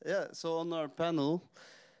Yeah, so on our panel,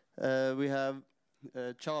 we have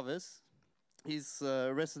Chavez. He's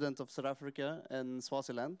a resident of South Africa and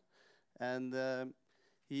Swaziland, and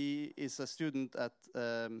he is a student at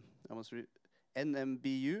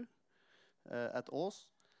NMBU at Ås.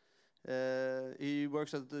 He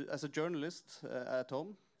works as a journalist at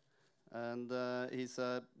home, and he's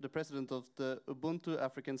the president of the Ubuntu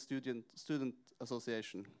African Student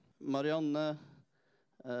Association. Marianne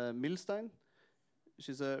Milstein.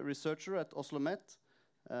 She's a researcher at Oslo Met.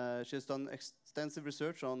 She has done extensive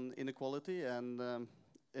research on inequality and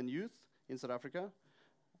youth in South Africa.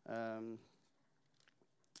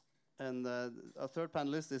 And our third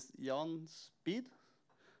panelist is Jan Speed,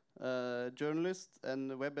 journalist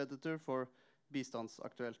and web editor for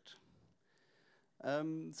Bistandsaktuelt.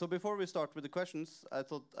 So before we start with the questions, I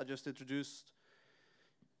thought I'd just introduce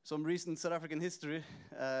some recent South African history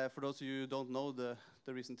for those of you who don't know the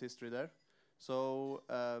recent history there. So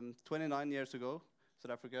 29 years ago,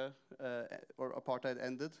 South Africa, or apartheid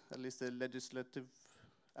ended, at least the legislative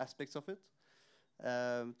aspects of it.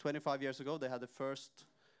 25 years ago, they had the first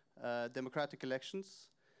democratic elections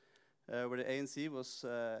where the ANC was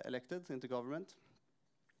elected into government.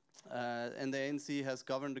 And the ANC has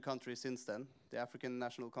governed the country since then, the African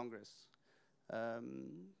National Congress.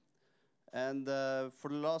 And for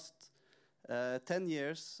the last 10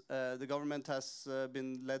 years, the government has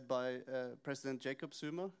been led by President Jacob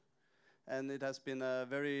Zuma, and it has been a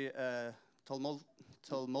very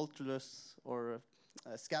tumultuous or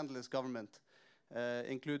scandalous government,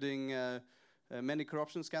 including many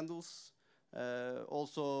corruption scandals,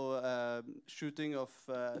 also shooting of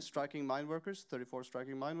striking mine workers, 34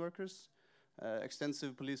 striking mine workers,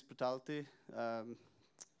 extensive police brutality.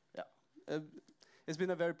 It's been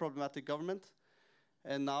a very problematic government.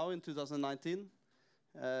 And now in 2019,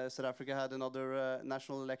 South Africa had another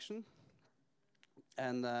national election,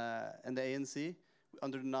 and the ANC,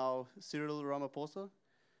 under now Cyril Ramaphosa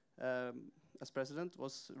as president,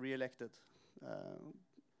 was re-elected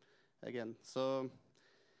again. So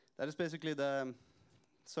that is basically the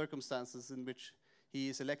circumstances in which he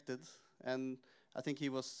is elected, and I think he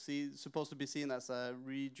was supposed to be seen as a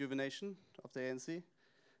rejuvenation of the ANC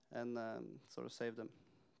and sort of save them.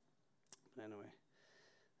 But anyway.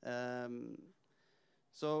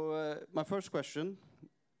 So my first question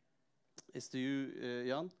is to you,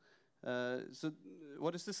 Jan. So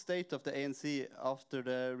what is the state of the ANC after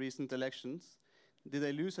the recent elections? Did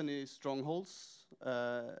they lose any strongholds?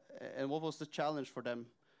 And what was the challenge for them?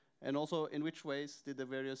 And also, in which ways did the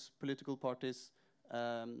various political parties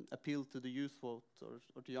appeal to the youth vote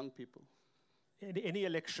or to young people? Any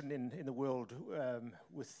election in the world,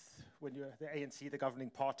 when the ANC, the governing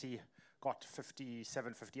party, got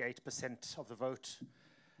 57, 58% of the vote,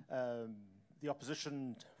 the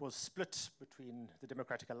opposition was split between the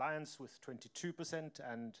Democratic Alliance with 22%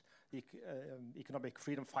 and the Economic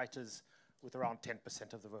Freedom Fighters with around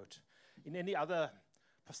 10% of the vote. In any other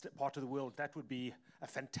part of the world, that would be a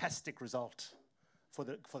fantastic result for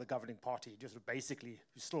the governing party. Just basically,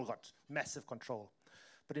 you still got massive control.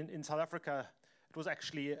 But in South Africa, it was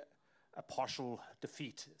actually a partial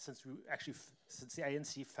defeat since the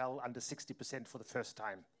ANC fell under 60% for the first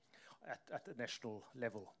time at the national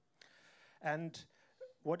level. And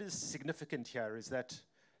what is significant here is that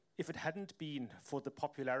if it hadn't been for the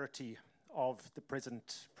popularity of the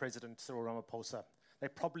present President Cyril Ramaphosa, they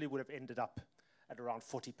probably would have ended up at around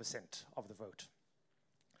 40% of the vote.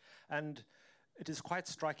 And it is quite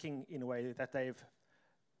striking in a way that they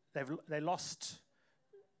lost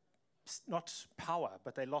not power,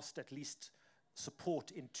 but they lost at least support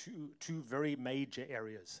in two very major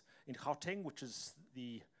areas. In Gauteng, which is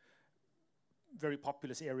the very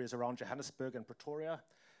populous areas around Johannesburg and Pretoria,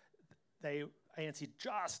 ANC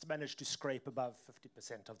just managed to scrape above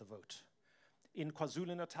 50% of the vote. In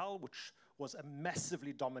KwaZulu-Natal, which was a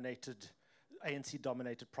massively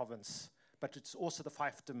ANC-dominated province, but it's also the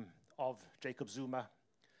fiefdom of Jacob Zuma,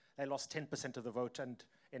 they lost 10% of the vote and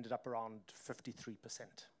ended up around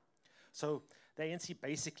 53%. So the ANC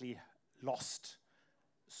basically lost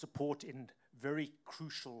support in very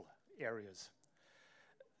crucial areas.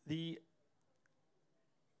 The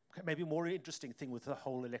maybe more interesting thing with the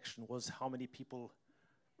whole election was how many people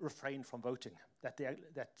refrained from voting, that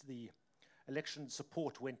the election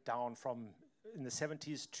support went down from in the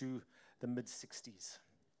 70s to the mid-60s.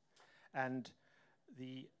 And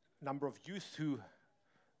the number of youth who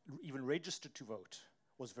even registered to vote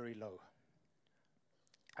was very low.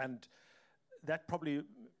 And that probably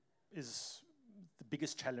is the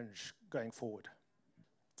biggest challenge going forward.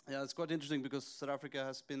 Yeah, it's quite interesting because South Africa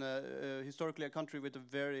has been historically a country with a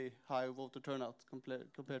very high voter turnout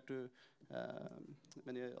compared to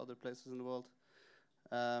many other places in the world.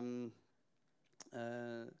 And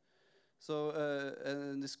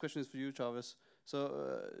this question is for you, Chavez.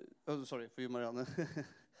 Sorry, for you, Marianne.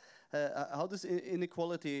 How does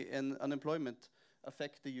inequality and unemployment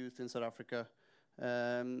affect the youth in South Africa?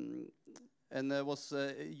 And was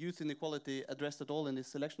youth inequality addressed at all in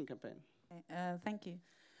this election campaign? Thank you.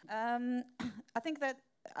 I think that,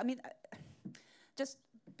 just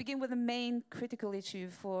begin with the main critical issue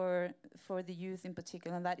for the youth in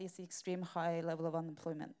particular, and that is the extreme high level of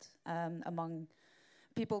unemployment among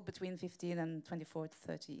people between 15 and 24 to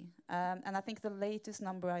 30. And I think the latest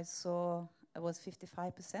number I saw was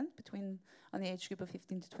 55% on the age group of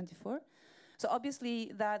 15 to 24. So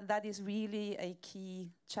obviously that is really a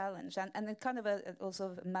key challenge, and a kind of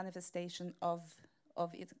also a manifestation of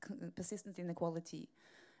persistent inequality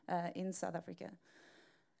in South Africa.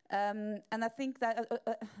 And I think that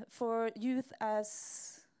for youth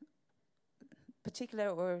as particular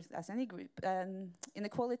or as any group,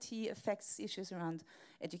 inequality affects issues around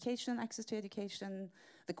education, access to education,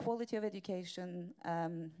 the quality of education,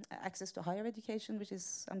 access to higher education, which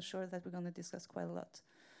is, I'm sure that we're going to discuss quite a lot.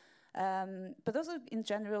 But also in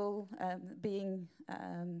general,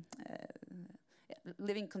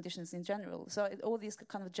 living conditions in general. So all these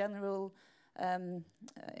kind of general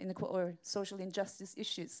or social injustice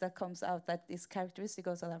issues that comes out that is characteristic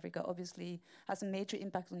of South Africa obviously has a major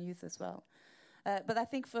impact on youth as well. But I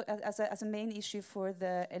think as a main issue for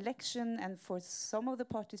the election and for some of the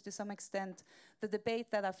parties to some extent, the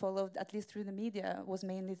debate that I followed, at least through the media, was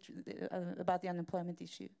mainly about the unemployment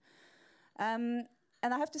issue. And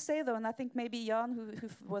I have to say, though, and I think maybe Jan, who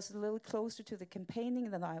was a little closer to the campaigning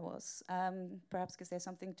than I was, perhaps could say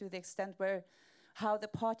something to the extent where how the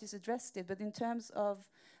parties addressed it. But in terms of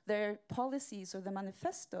their policies or the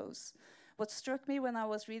manifestos, what struck me when I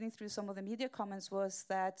was reading through some of the media comments was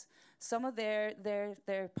that some of their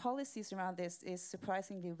policies around this is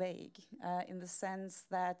surprisingly vague, in the sense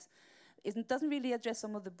that it doesn't really address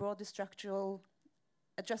some of the broader structural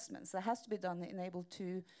adjustments that has to be done in able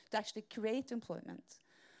to actually create employment.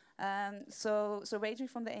 So ranging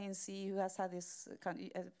from the ANC, who has had this,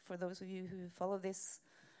 for those of you who follow this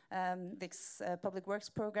public works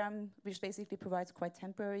program, which basically provides quite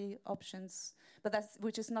temporary options, but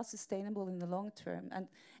which is not sustainable in the long term,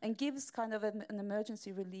 and gives kind of an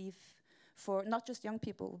emergency relief for not just young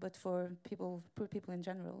people, but for poor people in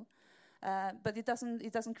general. But it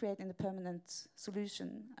doesn't create any permanent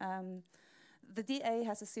solution. The DA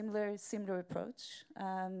has a similar approach.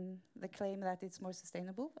 They claim that it's more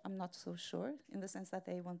sustainable. I'm not so sure, in the sense that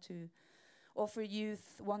they want to offer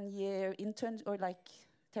youth 1 year intern or like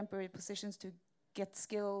temporary positions to get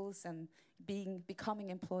skills and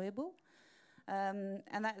becoming employable.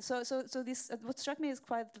 So this what struck me is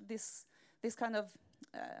quite this kind of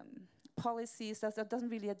policies that doesn't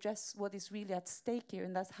really address what is really at stake here,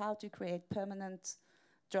 and that's how to create permanent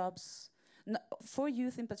jobs for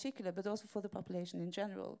youth in particular, but also for the population in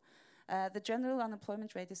general. The general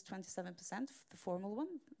unemployment rate is 27%, the formal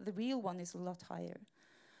one. The real one is a lot higher.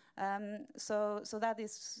 So that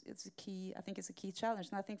it's a key. I think it's a key challenge,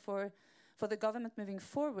 and I think for the government moving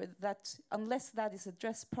forward, that unless that is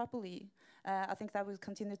addressed properly, I think that will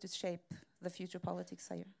continue to shape the future politics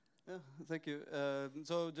here. Yeah, thank you.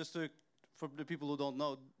 So just for the people who don't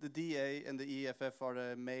know, the DA and the EFF are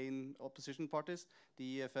the main opposition parties.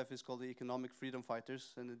 The EFF is called the Economic Freedom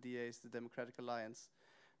Fighters, and the DA is the Democratic Alliance.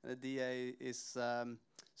 And the DA is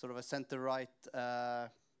sort of a center-right,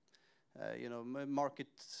 market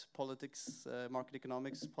politics, market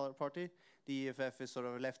economics party. The EFF is sort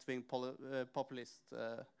of a left-wing populist,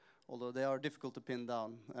 although they are difficult to pin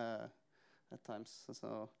down at times.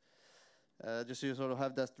 So just so you sort of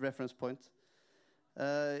have that reference point.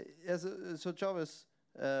 So Chavez,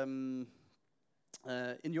 in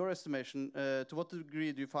your estimation, to what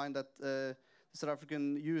degree do you find that the South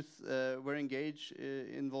African youth were engaged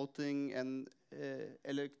in voting and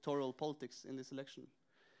electoral politics in this election?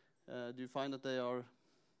 Do you find that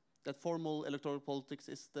that formal electoral politics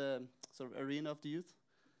is the sort of arena of the youth?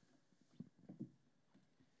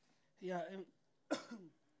 Yeah,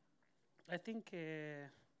 I think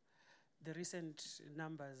the recent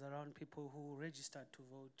numbers around people who registered to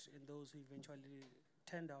vote and those who eventually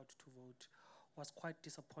turned out to vote was quite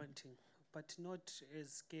disappointing, but not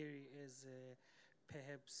as scary as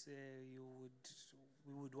perhaps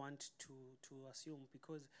we would want to assume,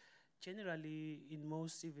 because generally in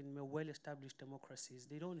most even well-established democracies,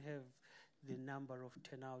 they don't have the number of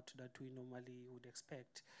turnout that we normally would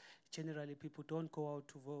expect. Generally, people don't go out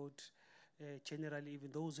to vote. generally,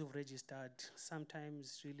 even those who've registered,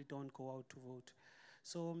 sometimes really don't go out to vote.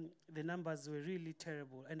 So the numbers were really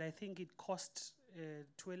terrible. And I think it cost,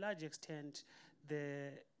 to a large extent, the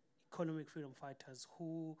economic freedom fighters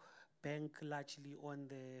who bank largely on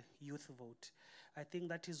the youth vote. I think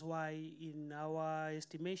that is why, in our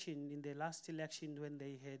estimation, in the last election, when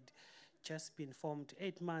they had just been formed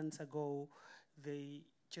 8 months ago, they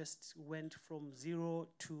just went from 0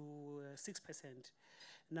 to 6%.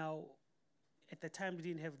 Now, at the time, they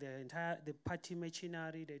didn't have the party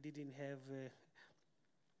machinery. They didn't have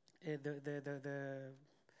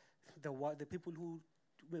the people who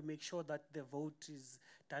will make sure that the vote is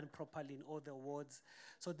done properly in all the wards.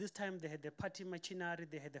 So this time they had the party machinery,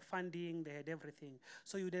 they had the funding, they had everything.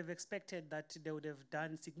 So you would have expected that they would have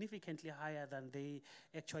done significantly higher than they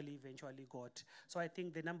actually eventually got. So I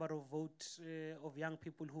think the number of votes of young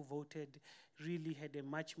people who voted really had a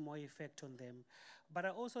much more effect on them. But I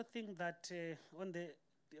also think that on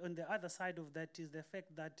the other side of that is the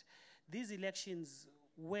fact that these elections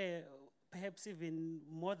were, perhaps even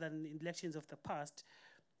more than elections of the past,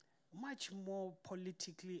 much more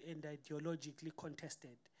politically and ideologically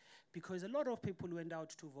contested, because a lot of people went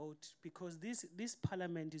out to vote because this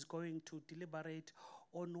parliament is going to deliberate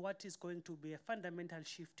on what is going to be a fundamental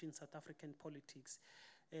shift in South African politics.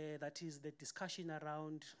 That is the discussion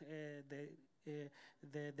around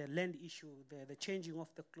the land issue, the changing of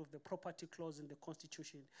the property clause in the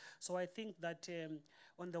constitution. So I think that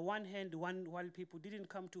on the one hand, while people didn't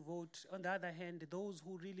come to vote, on the other hand, those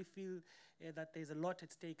who really feel that there's a lot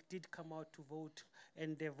at stake did come out to vote,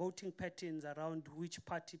 and the voting patterns around which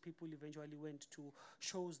party people eventually went to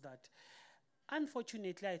shows that.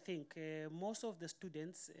 Unfortunately, I think most of the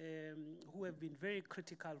students who have been very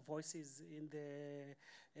critical voices in the,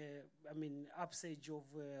 upsurge of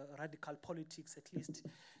radical politics, at least,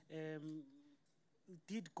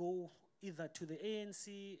 did go either to the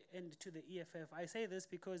ANC and to the EFF. I say this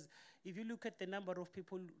because if you look at the number of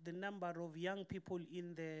people, the number of young people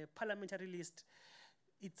in the parliamentary list,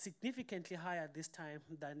 it's significantly higher this time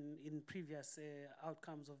than in previous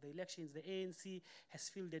outcomes of the elections. The ANC has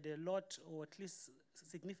fielded a lot, or at least a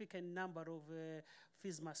significant number of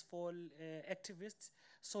fees must fall activists.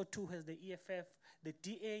 So too has the EFF. The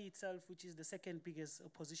DA itself, which is the second biggest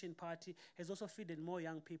opposition party, has also fielded more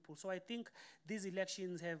young people. So I think these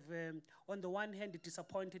elections have, on the one hand,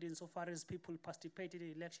 disappointed insofar as people participated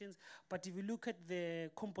in elections. But if you look at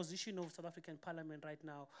the composition of South African parliament right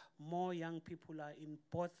now, more young people are in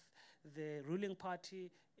both the ruling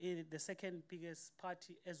party, the second biggest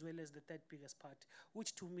party, as well as the third biggest party,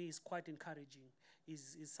 which to me is quite encouraging,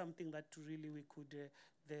 is something that really we could,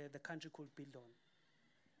 the country could build on.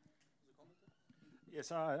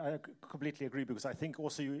 Yes, I completely agree, because I think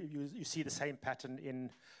also you see the same pattern in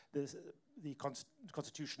the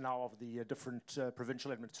constitution now of the different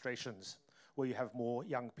provincial administrations, where you have more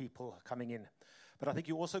young people coming in. But I think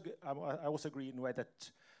I also agree in a way that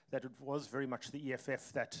it was very much the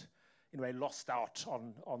EFF that, in a way, lost out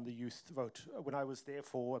on the youth vote. When I was there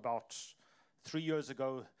for about 3 years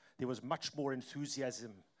ago, there was much more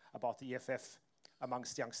enthusiasm about the EFF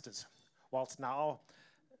amongst youngsters, whilst now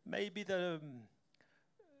maybe the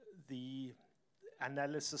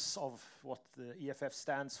analysis of what the EFF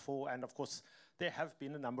stands for, and of course there have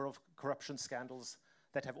been a number of corruption scandals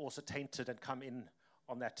that have also tainted and come in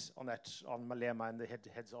on Malema and the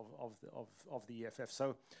heads of the EFF.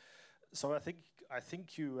 So I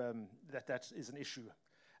think you that is an issue,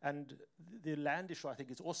 and the land issue I think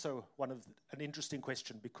is also an interesting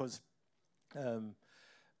question, because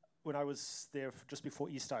when I was there just before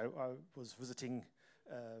Easter, I was visiting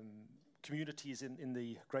communities in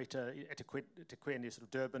the greater eThekwini, sort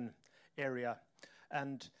of Durban area.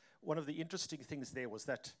 And one of the interesting things there was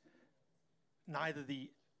that neither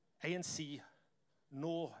the ANC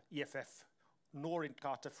nor EFF nor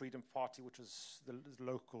Inkatha Freedom Party, which was the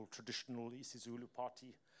local traditional isiZulu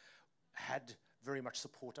party, had very much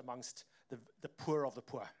support amongst the poor of the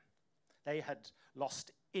poor. They had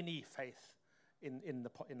lost any faith in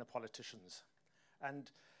the politicians.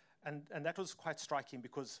 And that was quite striking,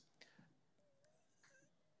 because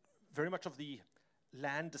very much of the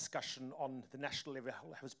land discussion on the national level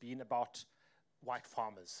has been about white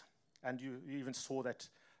farmers. And you even saw that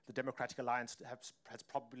the Democratic Alliance has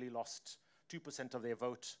probably lost 2% of their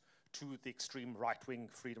vote to the extreme right-wing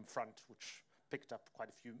Freedom Front, which picked up quite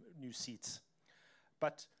a few new seats.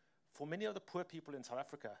 But for many of the poor people in South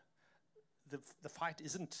Africa, the fight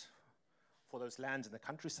isn't for those lands in the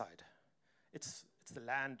countryside. It's the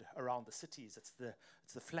land around the cities. It's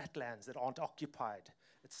the flatlands that aren't occupied.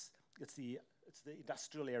 It's the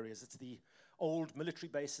industrial areas. It's the old military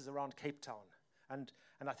bases around Cape Town. And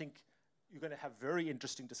I think you're going to have very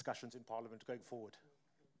interesting discussions in Parliament going forward.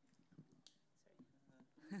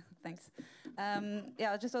 Thanks.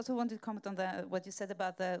 Yeah, I just also wanted to comment on what you said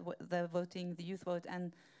about the voting, the youth vote,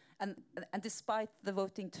 and despite the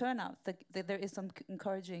voting turnout, there is some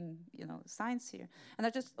encouraging, signs here. And I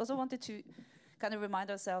just also wanted to kind of remind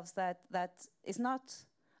ourselves that it's not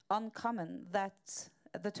uncommon that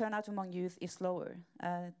the turnout among youth is lower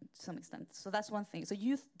to some extent. So that's one thing. So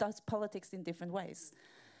youth does politics in different ways.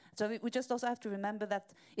 So we just also have to remember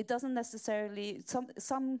that it doesn't necessarily,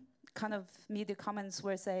 some kind of media comments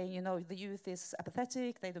were saying, the youth is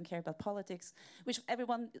apathetic, they don't care about politics, which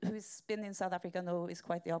everyone who's been in South Africa know is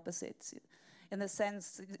quite the opposite. In the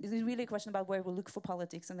sense, it's really a question about where we look for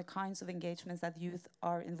politics and the kinds of engagements that youth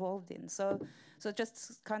are involved in. So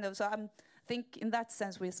just kind of, I think in that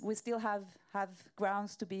sense, we still have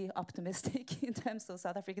grounds to be optimistic in terms of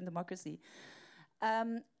South African democracy.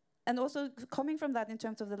 And also coming from that in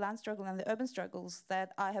terms of the land struggle and the urban struggles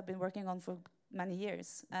that I have been working on for many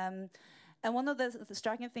years. And one of the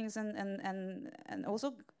striking things, and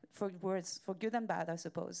also for good and bad, I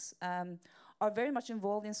suppose, are very much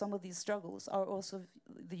involved in some of these struggles are also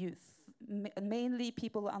the youth, mainly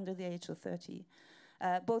people under the age of 30.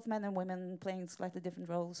 Both men and women playing slightly different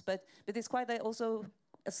roles, but it's quite also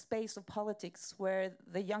a space of politics where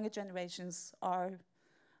the younger generations are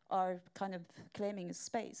kind of claiming a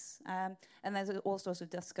space. And there's all sorts of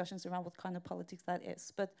discussions around what kind of politics that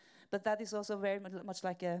is. But that is also very much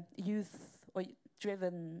like a youth or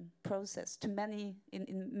driven process to many,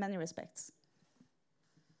 in many respects.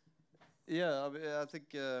 Yeah, I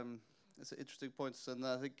think it's an interesting point, and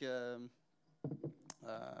I think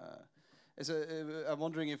I'm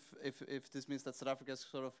wondering if this means that South Africa is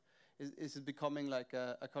sort of is it becoming like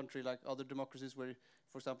a country like other democracies where,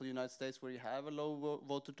 for example, the United States, where you have a low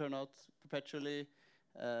voter turnout perpetually,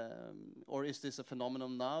 or is this a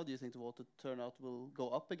phenomenon now? Do you think the voter turnout will go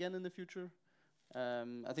up again in the future?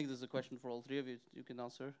 I think this is a question for all three of you. You can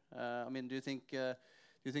answer. I mean, do you think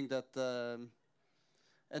that?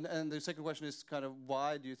 And the second question is kind of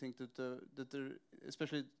why do you think that there,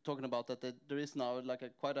 especially talking about that there is now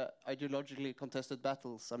like quite a ideologically contested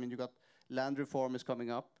battles. I mean, you got land reform is coming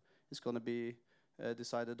up. It's going to be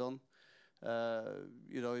decided on.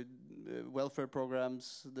 Welfare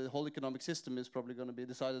programs, the whole economic system is probably going to be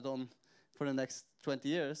decided on for the next 20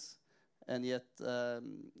 years. And yet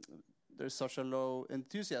there's such a low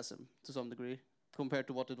enthusiasm to some degree compared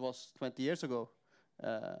to what it was 20 years ago.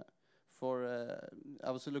 I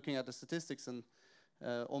was looking at the statistics, and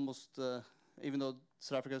almost, even though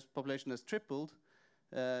South Africa's population has tripled,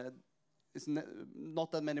 it's not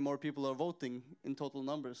that many more people are voting in total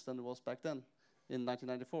numbers than it was back then in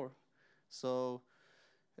 1994. So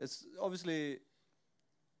it's obviously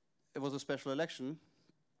it was a special election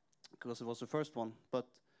because it was the first one. But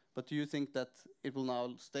do you think that it will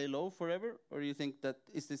now stay low forever, or do you think that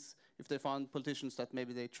if they find politicians that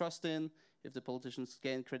maybe they trust in, if the politicians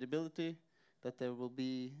gain credibility, that there will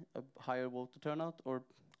be a higher voter turnout? Or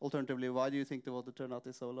alternatively, why do you think the voter turnout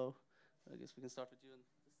is so low? I guess we can start with you.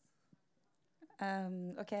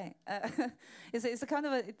 Okay, it's a kind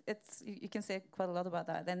of you can say quite a lot about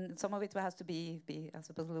that. Then some of it has to be I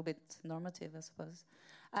suppose a little bit normative. I suppose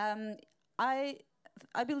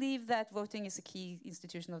I believe that voting is a key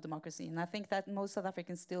institution of democracy, and I think that most South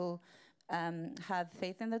Africans still have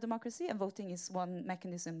faith in the democracy, and voting is one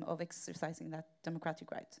mechanism of exercising that democratic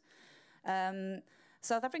right.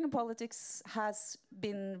 South African politics has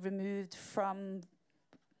been removed from,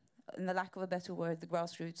 in the lack of a better word, the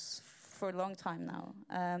grassroots for a long time now.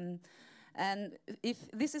 And if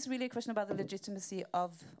this is really a question about the legitimacy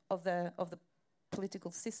of the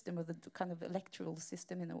political system, or the kind of electoral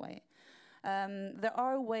system in a way. There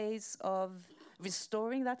are ways of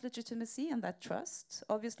restoring that legitimacy and that trust.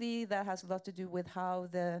 Obviously, that has a lot to do with how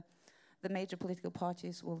the major political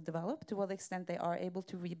parties will develop, to what extent they are able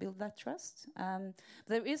to rebuild that trust.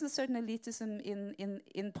 There is a certain elitism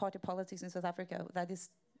in party politics in South Africa that is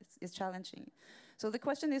challenging. So the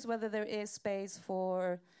question is whether there is space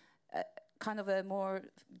for kind of a more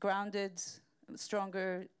grounded,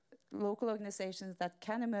 stronger local organizations that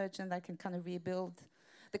can emerge and that can kind of rebuild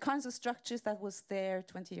the kinds of structures that was there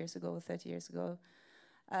 20 years ago or 30 years ago.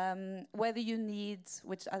 Whether you need,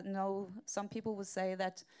 which I know some people would say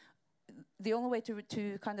that the only way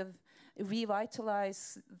to kind of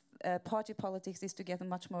revitalize party politics is to get a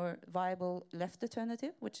much more viable left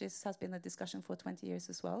alternative, which has been a discussion for 20 years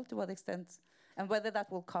as well, to what extent, and whether that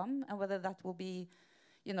will come, and whether that will be,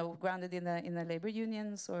 grounded in the labor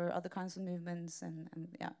unions or other kinds of movements, and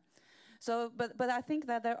yeah. So, but I think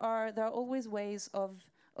that there are always ways of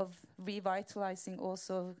revitalizing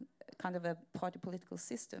also kind of a party political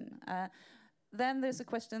system. Then there's a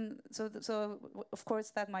question, of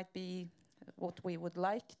course that might be what we would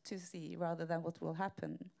like to see rather than what will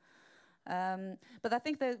happen. But I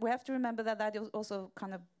think that we have to remember that that also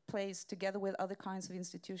kind of plays together with other kinds of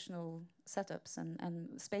institutional setups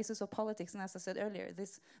and spaces of politics. And as I said earlier,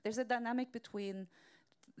 there's a dynamic between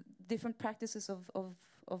different practices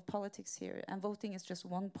of politics here, and voting is just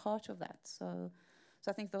one part of that. So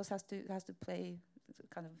I think those has to play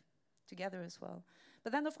kind of together as well.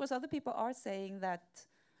 But then, of course, other people are saying that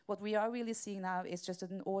what we are really seeing now is just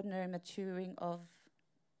an ordinary maturing of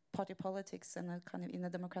party politics and a kind of in a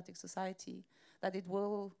democratic society, that it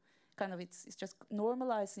will kind of, it's just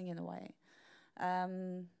normalizing in a way.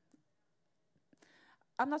 I'm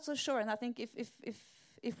not so sure, and I think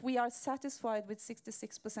if we are satisfied with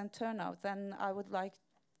 66% turnout, then I would like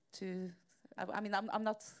to, I mean, I'm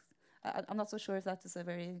not so sure if that is a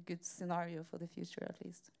very good scenario for the future, at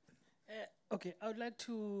least. Okay, I would like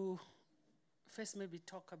to first maybe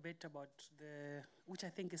talk a bit about which I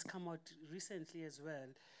think has come out recently as well,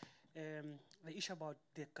 the issue about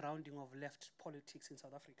the grounding of left politics in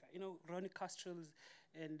South Africa. You know, Ronnie Kasrils,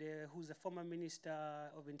 and who's a former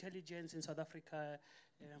Minister of Intelligence in South Africa,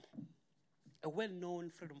 a well-known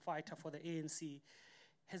freedom fighter for the ANC,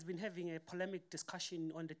 has been having a polemic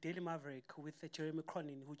discussion on the Daily Maverick with Jeremy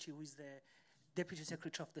Cronin, who is the Deputy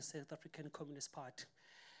Secretary of the South African Communist Party.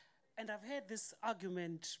 And I've heard this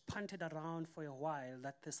argument punted around for a while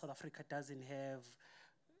that South Africa doesn't have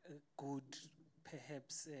a good,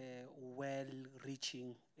 perhaps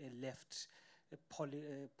well-reaching left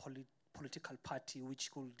political party which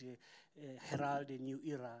could herald a new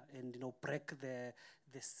era and break the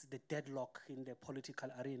deadlock in the political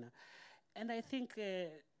arena. And I think,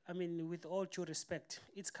 I mean, with all due respect,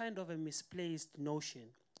 it's kind of a misplaced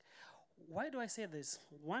notion. Why do I say this?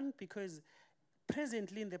 One, because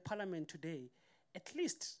presently in the parliament today, at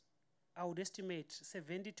least I would estimate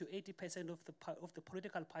 70 to 80% of the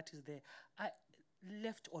political parties there are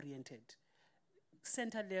left-oriented,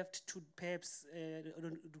 center-left to perhaps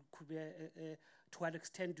could be to what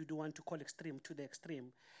extent do you want to call extreme to the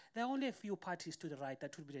extreme. There are only a few parties to the right.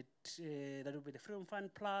 That would be the Freedom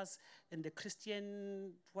Front Plus and the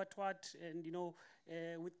Christian what, and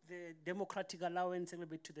with the Democratic Alliance a little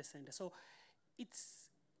bit to the center. So it's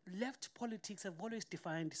left politics have always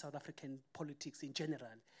defined South African politics in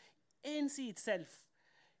general. ANC itself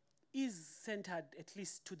is centered at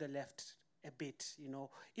least to the left a bit,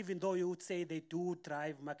 even though you would say they do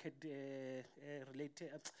drive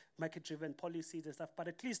market-driven policies and stuff, but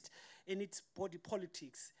at least in its body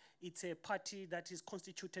politics, it's a party that is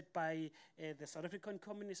constituted by the South African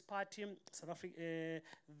Communist Party,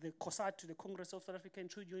 the COSATU, the Congress of South African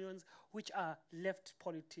Trade Unions, which are left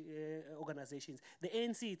organizations. The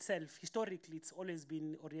ANC itself, historically, it's always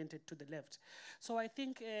been oriented to the left. So I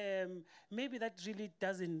think maybe that really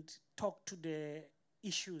doesn't talk to the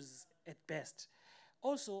issues at best.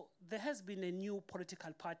 Also, there has been a new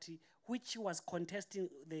political party which was contesting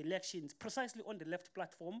the elections precisely on the left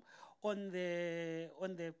platform, on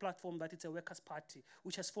the platform that it's a workers' party,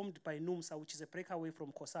 which has formed by NUMSA, which is a breakaway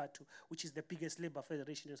from COSATU, which is the biggest labor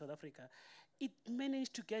federation in South Africa. It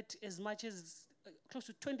managed to get as much as close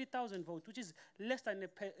to 20,000 votes, which is less than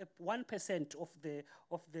 1% of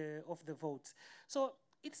the votes. So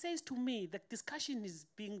it says to me that discussion is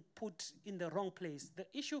being put in the wrong place. The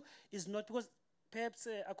issue is not, because perhaps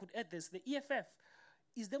I could add this, the EFF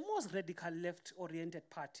is the most radical left-oriented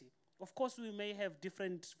party. Of course, we may have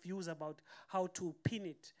different views about how to pin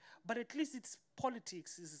it, but at least its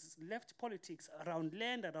politics is left politics around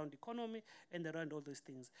land, around economy, and around all those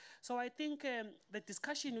things. So I think the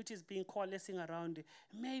discussion which is being coalescing around,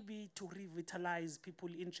 maybe to revitalize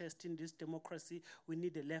people's interest in this democracy, we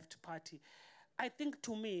need a left party. I think,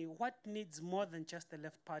 to me, what needs more than just the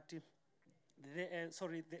left party, the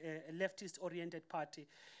leftist-oriented party,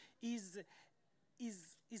 is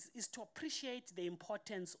to appreciate the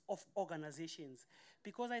importance of organizations.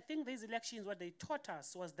 Because I think these elections, what they taught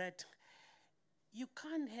us was that you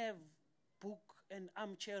can't have book and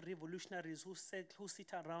armchair revolutionaries who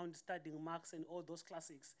sit around studying Marx and all those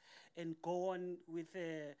classics and go on with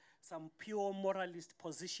some pure moralist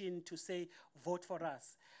position to say, vote for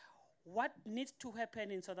us. What needs to happen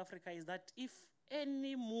in South Africa is that if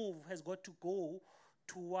any move has got to go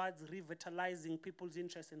towards revitalizing people's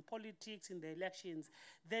interest in politics, in the elections,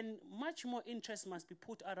 then much more interest must be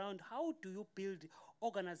put around how do you build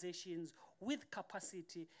organizations with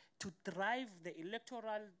capacity to drive the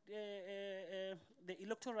electoral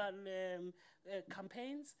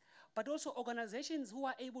campaigns. but also organizations who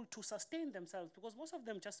are able to sustain themselves, because most of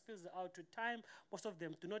them just fizzle out with time. Most of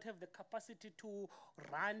them do not have the capacity to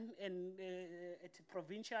run at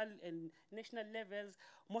provincial and national levels.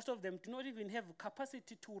 Most of them do not even have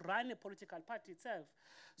capacity to run a political party itself.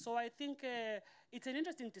 So I think it's an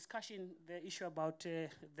interesting discussion, the issue about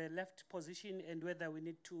the left position and whether we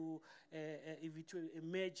need to, if it will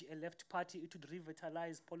emerge a left party, it would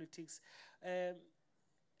revitalize politics.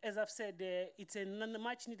 As I've said, it's a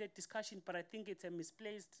much needed discussion, but I think it's a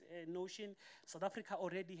misplaced notion. South Africa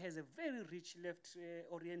already has a very rich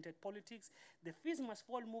left-oriented politics. The Fees Must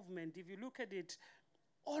Fall movement, if you look at it,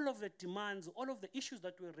 all of the demands, all of the issues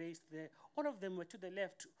that were raised there, all of them were to the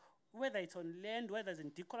left, whether it's on land, whether it's in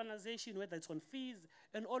decolonization, whether it's on fees,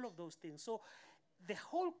 and all of those things. So the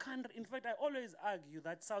whole country, in fact, I always argue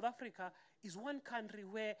that South Africa is one country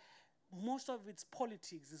where most of its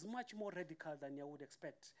politics is much more radical than you would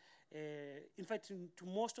expect. In fact, to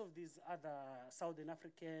most of these other Southern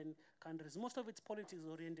African countries, most of its politics is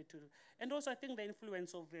oriented to, and also I think the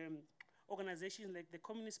influence of organizations like the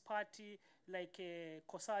Communist Party, like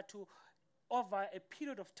COSATU, over a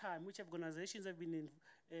period of time, which organizations have been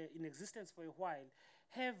in existence for a while,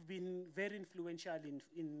 have been very influential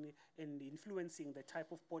in influencing the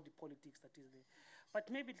type of body politics that is there.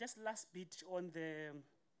 But maybe just last bit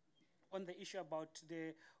on the issue about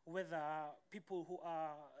whether people who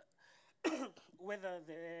are, whether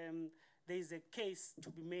there is a case to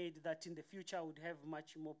be made that in the future would have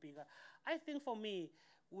much more bigger. I think for me,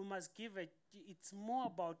 we must give it's more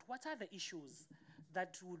about what are the issues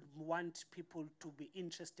that would want people to be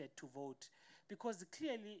interested to vote. Because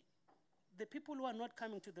clearly, the people who are not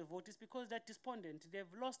coming to the vote is because they're despondent. They've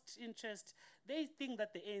lost interest. They think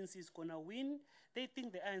that the ANC is going to win. They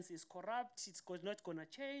think the ANC is corrupt. It's not going to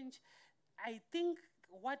change. I think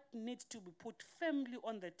what needs to be put firmly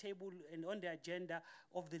on the table and on the agenda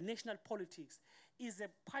of the national politics is a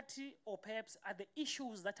party, or perhaps are the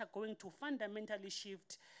issues that are going to fundamentally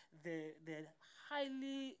shift the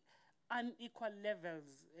highly unequal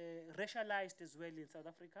levels, racialized as well in South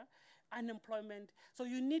Africa, unemployment. So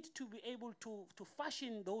you need to be able to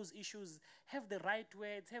fashion those issues, have the right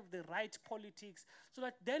words, have the right politics, so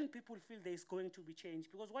that then people feel there's going to be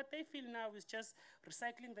change. Because what they feel now is just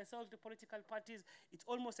recycling themselves to political parties. It's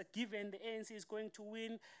almost a given the ANC is going to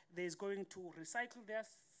win. There's going to recycle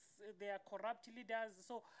their corrupt leaders.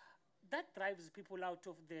 So that drives people out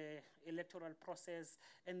of the electoral process,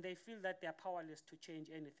 and they feel that they're powerless to change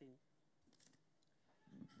anything.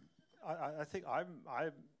 I think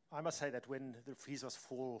I must say that when the Fees Must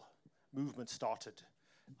Fall movement started,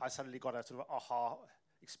 I suddenly got a sort of aha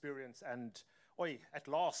experience, and at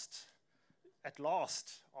last,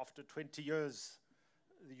 after 20 years,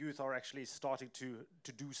 the youth are actually starting to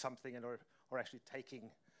do something and are actually taking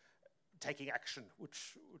action,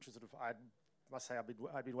 which is sort of, I must say,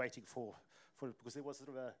 I've been waiting for because there was sort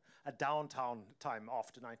of a downtown time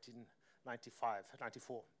after 1995,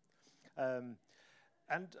 94.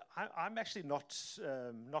 And I'm actually not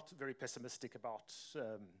very pessimistic about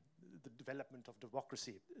the development of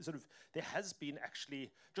democracy. Sort of, there has been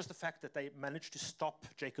actually just the fact that they managed to stop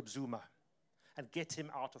Jacob Zuma and get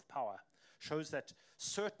him out of power shows that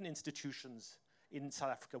certain institutions in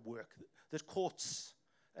South Africa work. The courts,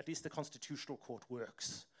 at least the Constitutional Court,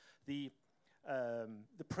 works. The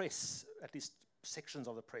press, at least sections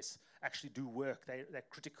of the press, actually do work. They're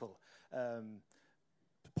critical.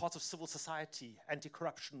 Parts of civil society,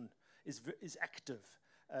 anti-corruption is active.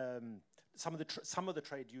 Some of the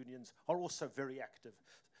trade unions are also very active.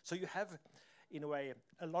 So you have, in a way,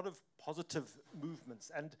 a lot of positive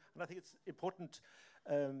movements. And I think it's important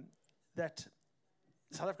that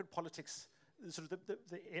South African politics, sort of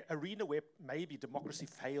the arena where maybe democracy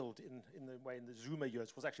failed in the Zuma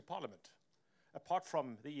years was actually Parliament. Apart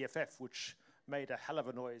from the EFF, which made a hell of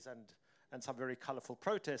a noise and some very colourful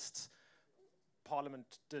protests,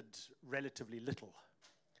 Parliament did relatively little.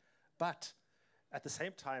 But at the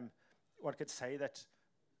same time, one could say that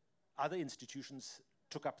other institutions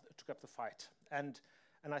took up the fight. And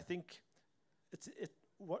I think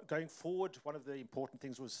going forward, one of the important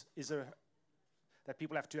things that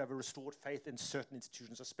people have to have a restored faith in certain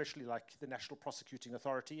institutions, especially like the National Prosecuting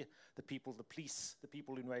Authority, the police, the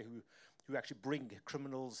people in a way who actually bring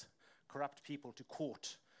criminals, corrupt people to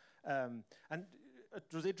court. And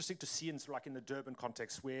it was interesting to see in the Durban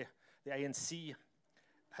context where the ANC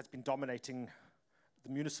has been dominating the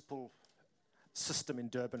municipal system in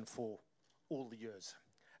Durban for all the years.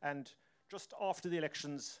 And just after the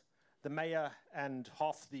elections, the mayor and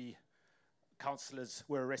half the councillors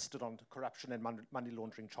were arrested on corruption and money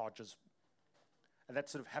laundering charges. And that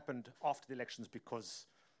sort of happened after the elections because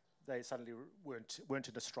they suddenly weren't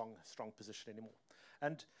in a strong position anymore.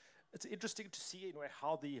 And it's interesting to see in a way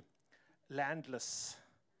how the landless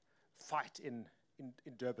fight in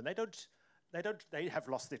Durban. They have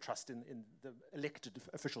lost their trust in the elected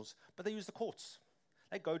officials, but they use the courts.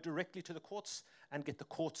 They go directly to the courts and get the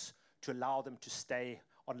courts to allow them to stay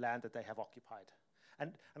on land that they have occupied.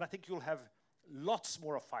 And I think you'll have lots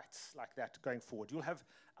more of fights like that going forward. You'll have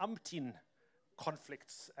umpteen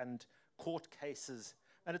conflicts and court cases,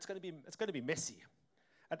 and it's going to be messy.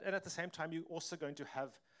 And at the same time, you're also going to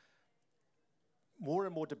have more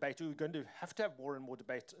and more debate. You're going to have more and more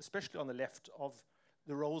debate, especially on the left, of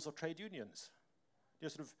the roles of trade unions. You know,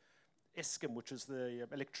 sort of Eskom, which is the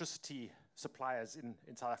electricity suppliers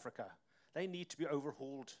in South Africa, they need to be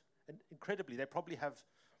overhauled. And incredibly, they probably have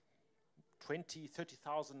 20,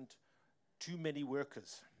 30,000 too many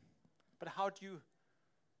workers. But how do you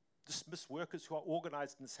dismiss workers who are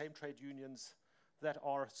organized in the same trade unions that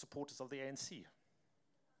are supporters of the ANC?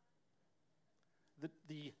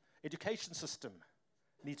 The education system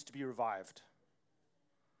needs to be revived.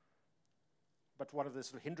 But one of the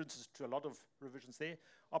sort of hindrances to a lot of revisions there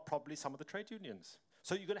are probably some of the trade unions.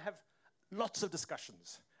 So you're going to have lots of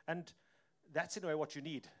discussions. And that's in a way what you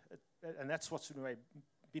need. And that's what's in a way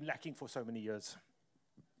been lacking for so many years.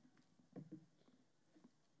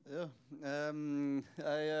 Yeah, I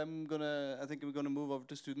think we're gonna move over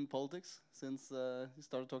to student politics since you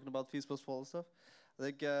started talking about fees plus fall stuff. I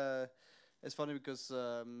think it's funny because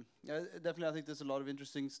definitely I think there's a lot of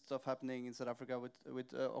interesting stuff happening in South Africa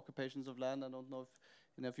with occupations of land. I don't know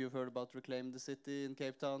if you've heard about Reclaim the City in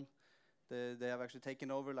Cape Town. They have actually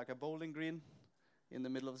taken over like a bowling green in the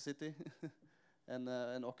middle of the city and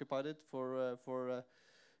occupied it for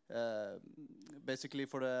basically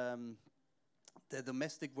for the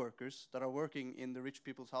domestic workers that are working in the rich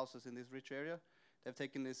people's houses in this rich area. They've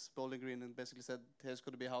taken this bowling green and basically said, here's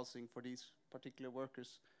going to be housing for these particular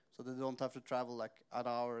workers, so they don't have to travel like an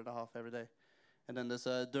hour and a half every day. And then there's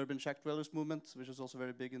a Durban Shack Dwellers movement, which is also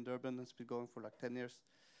very big in Durban. It's been going for like 10 years.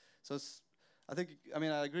 So I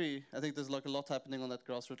agree. I think there's like a lot happening on that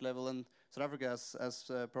grassroots level, and South Africa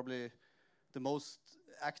has probably the most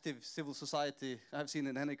active civil society I've seen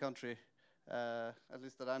in any country, at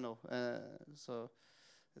least that I know. So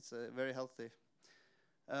it's very healthy.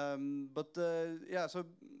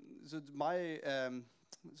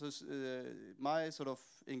 My sort of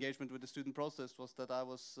engagement with the student process was that I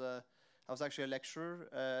was actually a lecturer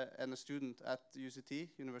and a student at UCT,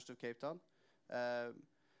 University of Cape Town.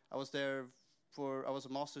 I was there I was a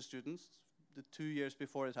master's student the 2 years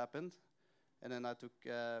before it happened, and then I took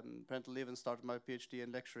parental leave and started my PhD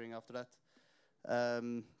in lecturing after that.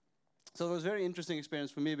 So it was a very interesting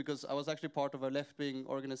experience for me because I was actually part of a left-wing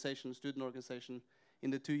organization, student organization, in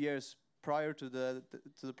the 2 years prior to the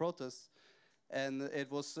protests, and it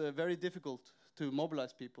was very difficult to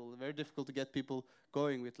mobilize people, very difficult to get people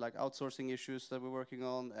going with like outsourcing issues that we're working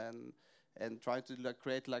on and trying to like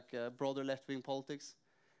create like broader left-wing politics.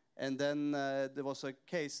 And then there was a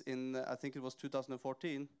case in I think it was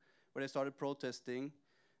 2014 where they started protesting.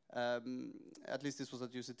 At least this was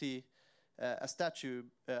at UCT. A statue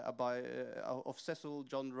of Cecil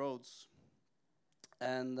John Rhodes,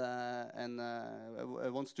 and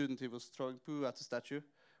one student, he was throwing poo at the statue,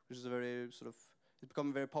 which is it's become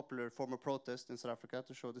a very popular form of protest in South Africa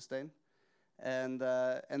to show disdain, and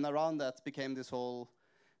around that became this whole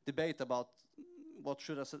debate about what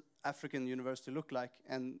should an African university look like,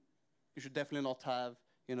 and you should definitely not have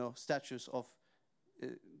statues of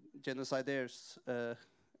genocidaires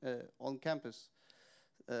on campus.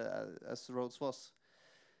 As Rhodes was,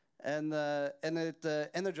 and it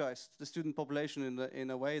energized the student population in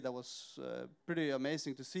a way that was pretty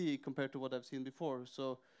amazing to see compared to what I've seen before.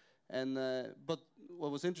 So, but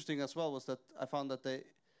what was interesting as well was that I found that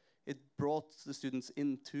it brought the students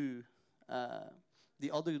into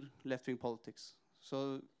the other left-wing politics.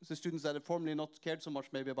 So the students that had formerly not cared so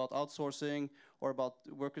much maybe about outsourcing or about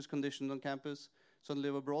workers' conditions on campus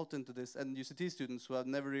suddenly were brought into this, and UCT students who had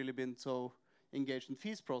never really been so engaged in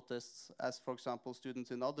fees protests as, for example,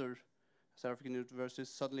 students in other South African universities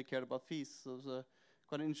suddenly cared about fees. So it was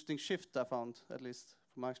quite an interesting shift, I found, at least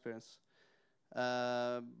from my experience.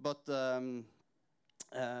 But for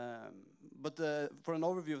an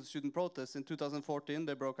overview of the student protests, in 2014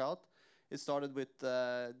 they broke out. It started with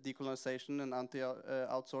decolonization and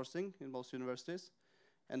anti-outsourcing in most universities.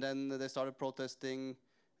 And then they started protesting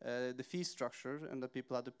the fee structure and that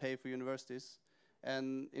people had to pay for universities.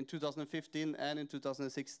 And in 2015 and in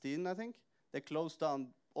 2016, I think, they closed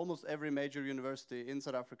down almost every major university in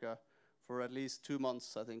South Africa for at least 2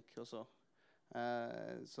 months, I think, or so.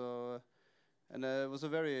 And it was a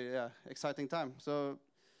very exciting time. So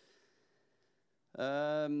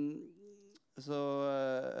As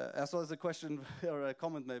well as a question or a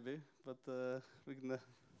comment maybe, but we can.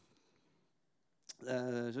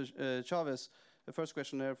 Chavez, the first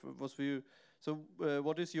question there was for you. So,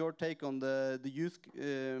 what is your take on the youth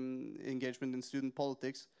engagement in student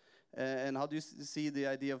politics, and how do you see the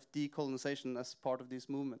idea of decolonization as part of these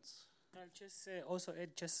movements? I'll just also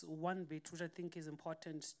add just one bit, which I think is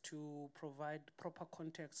important to provide proper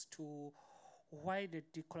context to why the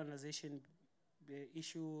decolonization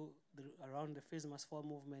issue around the Fees Must Fall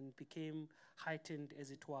movement became heightened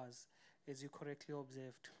as it was, as you correctly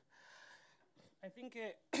observed. I think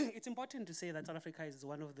it's important to say that South Africa is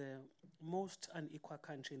one of the most unequal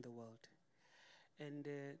countries in the world. And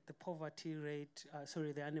the poverty rate,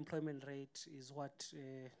 the unemployment rate is what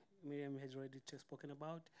Miriam has already spoken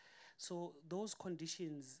about. So those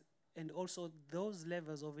conditions and also those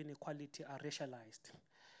levels of inequality are racialized.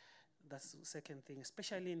 That's the second thing,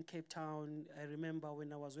 especially in Cape Town. I remember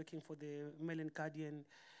when I was working for the Mail and Guardian,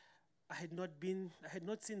 I had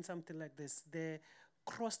not seen something like this. They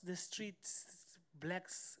crossed the streets,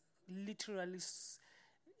 blacks literally,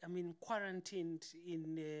 quarantined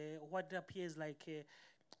in what appears like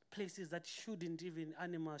places that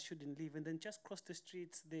animals shouldn't live. And then just cross the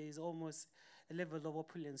streets, there is almost a level of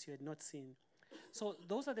opulence you had not seen. So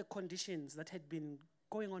those are the conditions that had been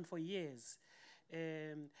going on for years.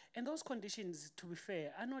 And those conditions, to be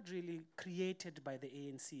fair, are not really created by the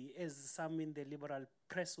ANC, as some in the liberal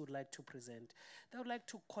press would like to present. They would like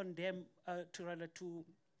to condemn, to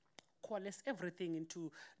coalesce everything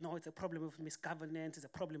into, no, it's a problem of misgovernance, it's a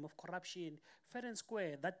problem of corruption. Fair and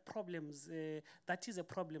square, that is a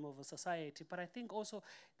problem of a society. But I think also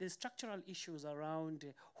the structural issues around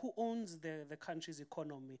who owns the country's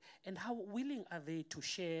economy and how willing are they to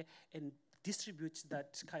share and distribute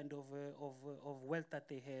that kind of wealth that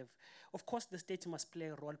they have. Of course, the state must play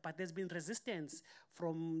a role, but there's been resistance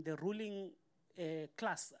from the ruling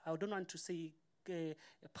class. I don't want to say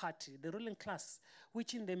party, the ruling class,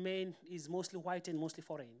 which in the main is mostly white and mostly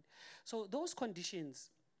foreign. So those conditions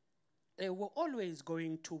were always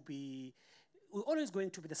going to be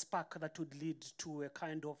the spark that would lead to a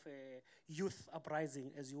kind of youth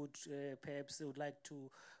uprising, as you would perhaps would like to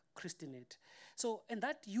christen it. So, and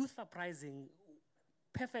that youth uprising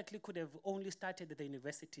perfectly could have only started at the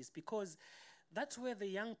universities, because that's where the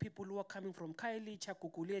young people who are coming from Khayelitsha,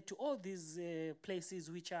 Chakukule, to all these places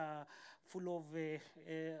which are full of,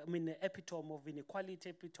 epitome of inequality,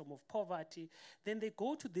 epitome of poverty, then they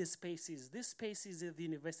go to these spaces. These spaces at the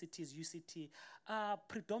universities, UCT, are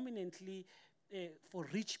predominantly for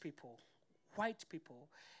rich people, white people,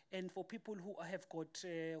 and for people who have got,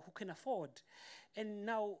 who can afford. And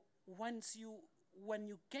now, when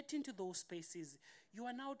you get into those spaces, you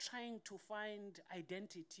are now trying to find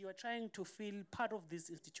identity. You are trying to feel part of this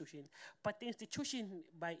institution. But the institution,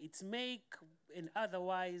 by its make and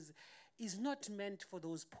otherwise, is not meant for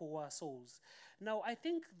those poor souls. Now, I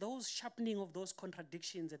think those sharpening of those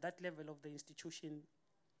contradictions at that level of the institution,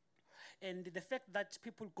 and the fact that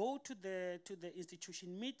people go to the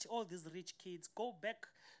institution, meet all these rich kids, go back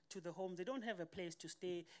to the homes, they don't have a place to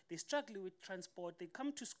stay, they struggle with transport, they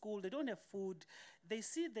come to school, they don't have food, they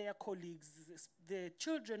see their colleagues, the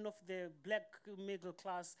children of the black middle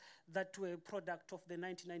class that were a product of the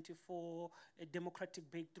 1994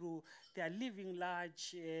 democratic breakthrough, they are living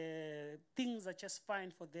large, things are just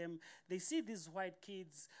fine for them. They see these white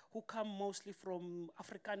kids who come mostly from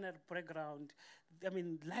Afrikaner background. I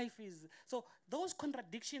mean, life is, so those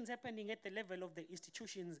contradictions happening at the level of the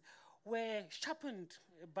institutions were sharpened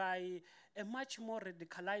by a much more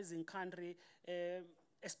radicalizing country,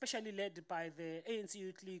 especially led by the ANC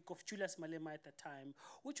Youth League of Julius Malema at the time,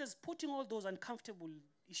 which was putting all those uncomfortable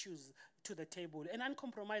issues to the table, and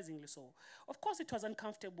uncompromisingly so. Of course, it was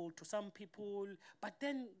uncomfortable to some people, but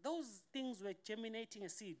then those things were germinating a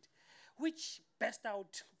seed, which burst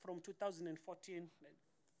out from 2014,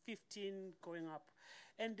 15 going up.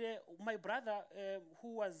 And my brother,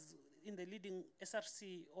 who was in the leading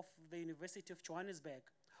SRC of the University of Johannesburg,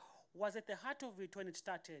 was at the heart of it when it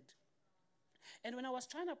started. And when I was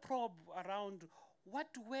trying to probe around what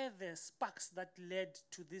were the sparks that led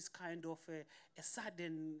to this kind of a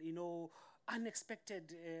sudden,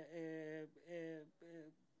 unexpected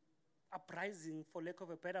uprising, for lack of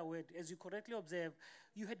a better word, as you correctly observe,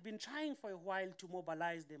 you had been trying for a while to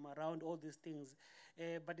mobilize them around all these things,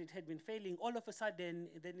 but it had been failing. All of a sudden,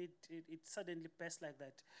 then it suddenly burst like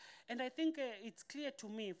that. And I think it's clear to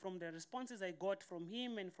me from the responses I got from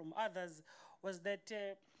him and from others was that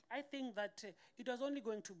I think that it was only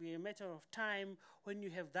going to be a matter of time when you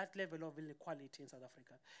have that level of inequality in South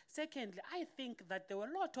Africa. Secondly, I think that there were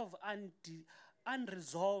a lot of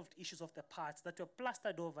unresolved issues of the past that were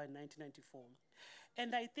plastered over in 1994.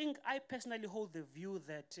 And I think I personally hold the view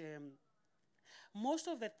that most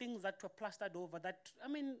of the things that were plastered over,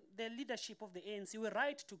 the leadership of the ANC were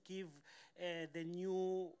right to give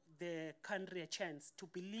the country a chance to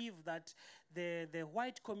believe that the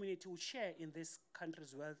white community would share in this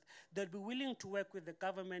country's wealth. They'll be willing to work with the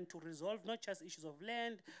government to resolve not just issues of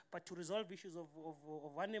land, but to resolve issues of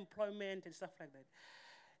unemployment and stuff like that.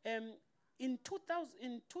 In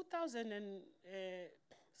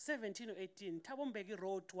 2017 or 18, Thabo Mbeki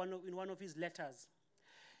wrote in one of his letters,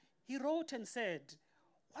 he wrote and said,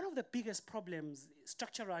 one of the biggest problems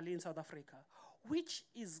structurally in South Africa, which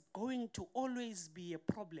is going to always be a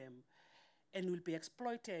problem and will be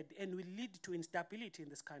exploited and will lead to instability in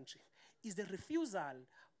this country, is the refusal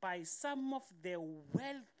by some of the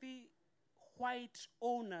wealthy white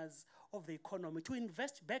owners of the economy to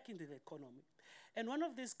invest back into the economy. And one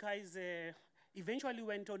of these guys eventually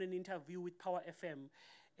went on an interview with Power FM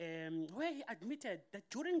where he admitted that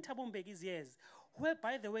during Thabo Mbeki's years, where,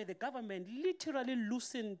 by the way, the government literally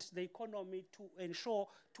loosened the economy to ensure,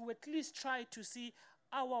 to at least try to see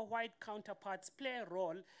our white counterparts play a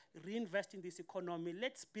role, reinvest in this economy,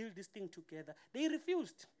 let's build this thing together. They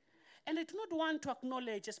refused. And they do not want to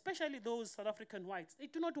acknowledge, especially those South African whites, they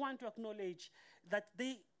do not want to acknowledge that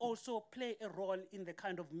they also play a role in the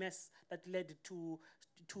kind of mess that led to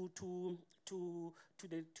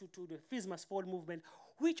the Fees Must Fall movement,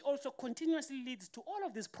 which also continuously leads to all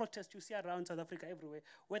of these protests you see around South Africa everywhere,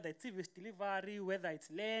 whether it's service delivery, whether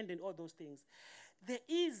it's land and all those things. There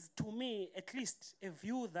is, to me, at least a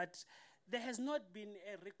view that there has not been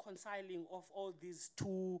a reconciling of all these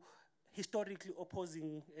two historically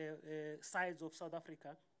opposing sides of South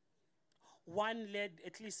Africa. One led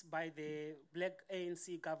at least by the black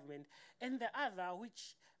ANC government, and the other,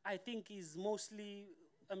 which I think is mostly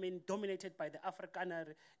dominated by the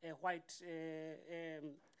Afrikaner white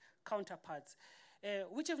counterparts,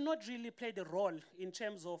 which have not really played a role in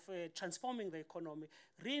terms of transforming the economy,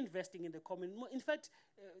 reinvesting in the economy. In fact,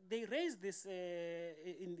 they raised this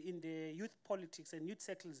in the youth politics and youth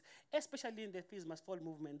circles, especially in the Fees Must Fall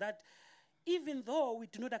movement, that even though we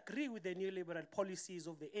do not agree with the neoliberal policies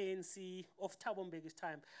of the ANC of Thabo Mbeki's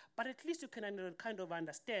time, but at least you can kind of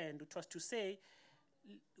understand, it was to say,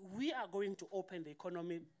 we are going to open the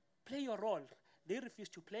economy, play your role. They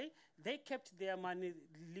refused to play. They kept their money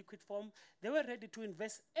liquid form. They were ready to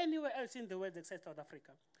invest anywhere else in the world except South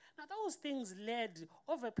Africa. Now, those things led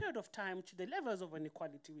over a period of time to the levels of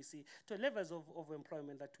inequality we see, to the levels of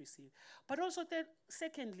employment that we see. But also,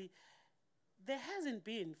 secondly, there hasn't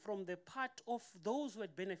been, from the part of those who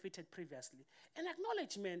had benefited previously, an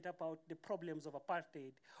acknowledgement about the problems of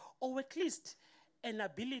apartheid, or at least an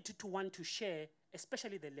ability to want to share,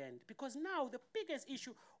 especially the land. Because now the biggest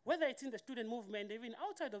issue, whether it's in the student movement, even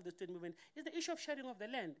outside of the student movement, is the issue of sharing of the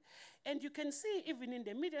land. And you can see even in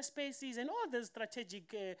the media spaces and all the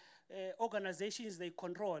strategic organizations they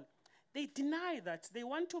control, they deny that. They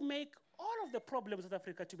want to make all of the problems of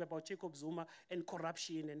Africa to be about Jacob Zuma and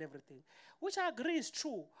corruption and everything, which I agree is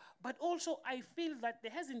true. But also I feel that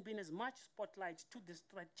there hasn't been as much spotlight to the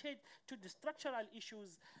structural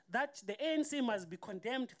issues that the ANC must be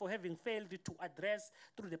condemned for having failed to address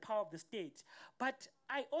through the power of the state. But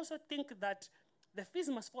I also think that the Fees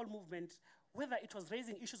Must Fall movement, whether it was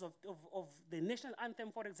raising issues of the national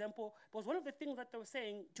anthem, for example, was one of the things that they were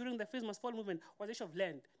saying during the Fees Must Fall movement was the issue of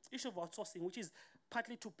land, issue of outsourcing, which is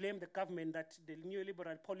partly to blame the government that the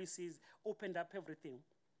neoliberal policies opened up everything.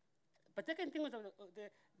 But the second thing was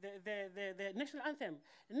the national anthem.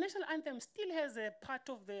 The national anthem still has a part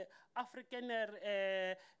of the Afrikaner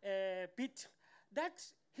beat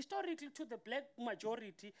that historically to the black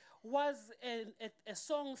majority was a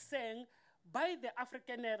song sang by the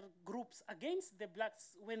Afrikaner groups against the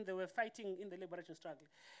blacks when they were fighting in the liberation struggle.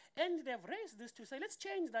 And they've raised this to say, let's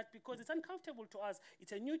change that because it's uncomfortable to us.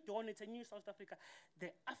 It's a new dawn, it's a new South Africa.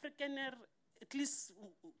 The Afrikaner, at least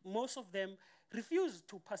most of them, refused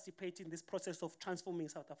to participate in this process of transforming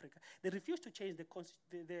South Africa. They refused to change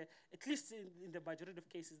at least in the majority of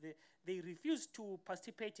cases, they refused to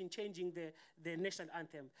participate in changing the national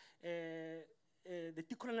anthem. The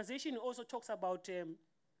decolonization also talks about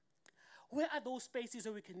where are those spaces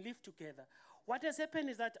where we can live together? What has happened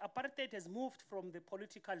is that apartheid has moved from the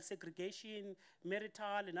political segregation,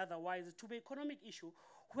 marital and otherwise, to the economic issue,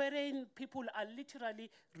 wherein people are literally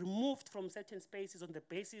removed from certain spaces on the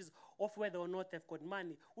basis of whether or not they've got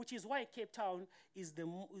money, which is why Cape Town is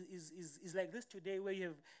like this today, where you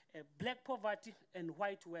have black poverty and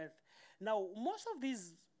white wealth. Now, most of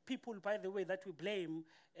these people, by the way, that we blame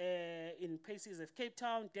in places of Cape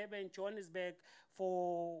Town, Durban, Johannesburg,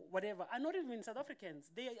 for whatever, are not even South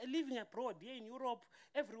Africans. They are living abroad, here in Europe,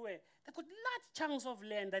 everywhere. They've got large chunks of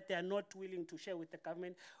land that they are not willing to share with the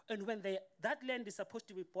government. And when that land is supposed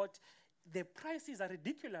to be bought, the prices are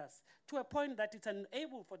ridiculous to a point that it's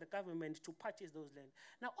unable for the government to purchase those land.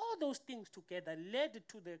 Now, all those things together led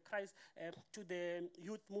to the to the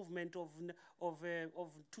youth movement of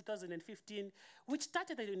 2015, which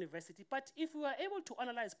started at the university. But if we were able to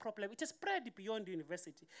analyze properly, it has spread beyond the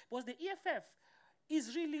university, because the EFF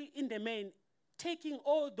is really, in the main, taking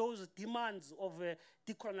all those demands of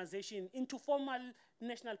decolonization into formal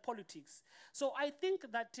national politics. So I think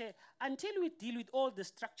that until we deal with all the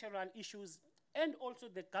structural issues and also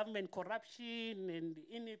the government corruption and the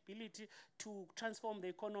inability to transform the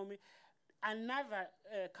economy, another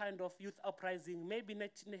kind of youth uprising, maybe not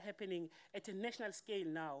happening at a national scale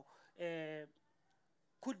now,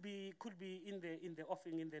 could be in the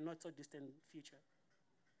offing in the not so distant future.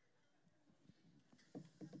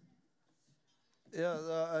 Yeah,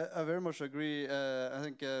 I very much agree. I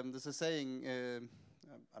think there's a saying,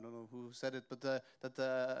 I don't know who said it, but that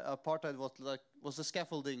apartheid was the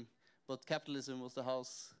scaffolding, but capitalism was the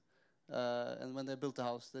house. And when they built the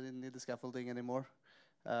house, they didn't need the scaffolding anymore.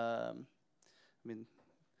 I mean,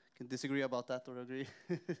 can disagree about that or agree.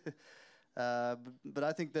 But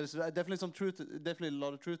I think there's definitely some truth, definitely a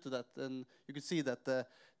lot of truth to that. And you can see that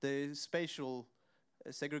the spatial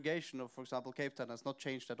segregation of, for example, Cape Town has not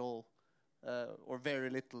changed at all. Or very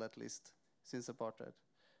little, at least, since apartheid.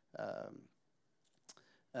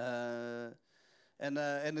 And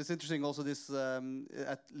it's interesting also this,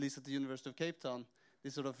 at least at the University of Cape Town,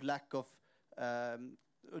 this sort of lack of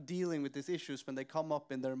dealing with these issues when they come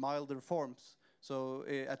up in their milder forms. So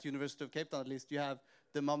at the University of Cape Town, at least, you have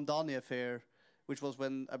the Mamdani affair, which was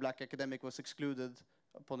when a black academic was excluded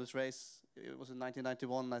upon his race. It was in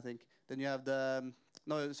 1991, I think. Then you have the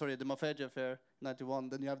Mafeji affair, 91.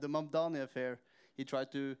 Then you have the Mamdani affair. He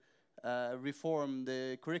tried to reform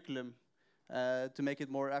the curriculum to make it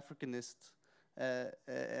more Africanist,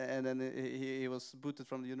 and then he was booted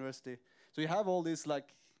from the university. So you have all this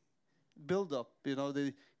like build-up, you know,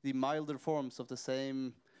 the milder forms of the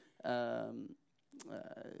same,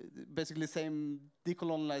 basically same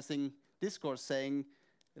decolonizing discourse, saying,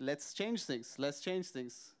 let's change things,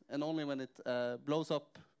 and only when it blows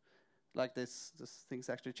up like this things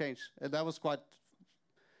actually change. And that was quite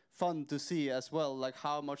fun to see as well, like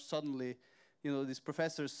how much suddenly, you know, these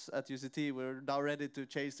professors at UCT were now ready to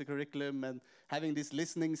change the curriculum and having these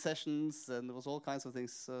listening sessions, and there was all kinds of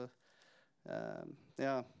things.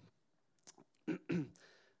 Yeah.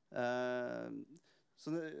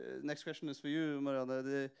 So the next question is for you,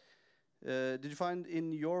 Marianne. Did you find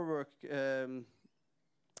in your work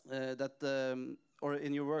or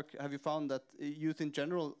in your work, have you found that youth in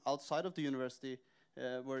general outside of the university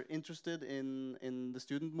were interested in the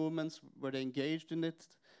student movements? Were they engaged in it?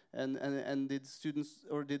 And did students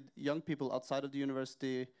or did young people outside of the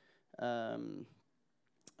university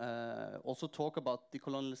also talk about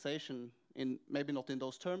decolonization, in maybe not in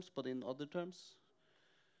those terms, but in other terms?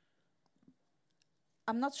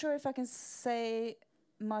 I'm not sure if I can say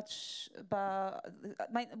much about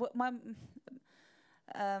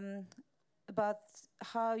about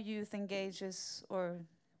how youth engages or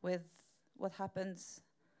with what happens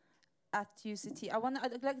at UCT.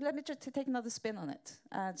 Let me just take another spin on it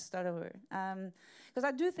and start over, because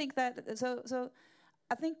I do think that so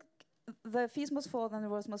I think the Fees Must Fall and the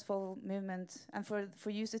Rose Must Fall movement, and for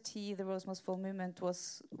UCT the Rose Must Fall movement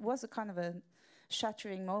was a kind of a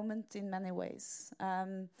shattering moment in many ways,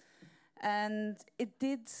 and it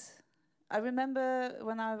did. I remember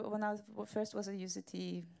when I first was at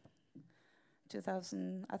UCT,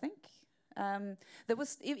 2000, I think. There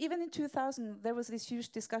was even in 2000 there was these huge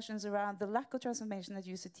discussions around the lack of transformation at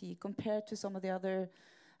UCT compared to some of the other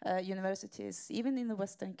universities, even in the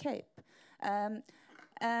Western Cape.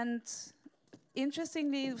 And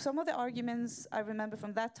interestingly, some of the arguments I remember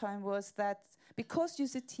from that time was that because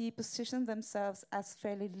UCT positioned themselves as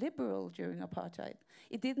fairly liberal during apartheid,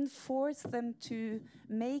 it didn't force them to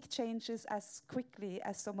make changes as quickly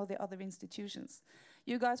as some of the other institutions.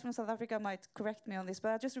 You guys from South Africa might correct me on this,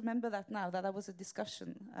 but I just remember that now, that was a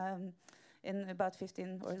discussion in about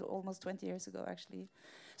 15 or almost 20 years ago, actually.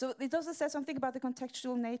 So it also says something about the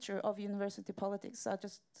contextual nature of university politics.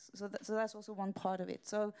 So that's also one part of it.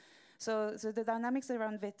 So the dynamics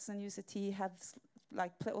around WITS and UCT have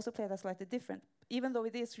also played a slightly different, even though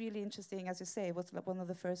it is really interesting, as you say, it was like one of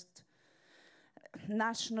the first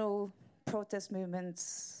national protest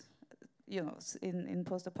movements, in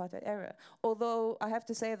post-apartheid era. Although I have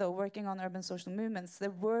to say, though, working on urban social movements,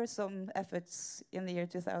 there were some efforts in the year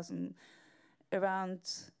 2000 around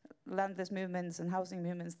landless movements and housing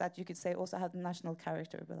movements that you could say also had national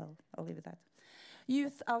character, but I'll leave it at that.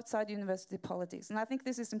 Youth outside university politics, and I think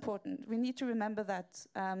this is important. We need to remember that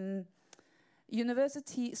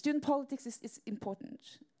student politics is important.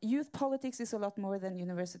 Youth politics is a lot more than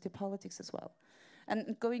university politics as well.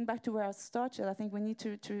 And going back to where I started, I think we need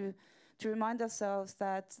to remind ourselves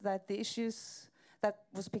that the issues that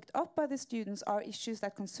was picked up by the students are issues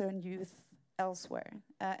that concern youth elsewhere.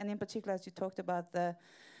 And in particular, as you talked about, the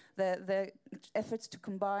efforts to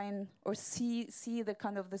combine or see the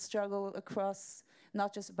kind of the struggle across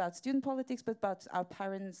not just about student politics, but about our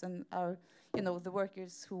parents and our, the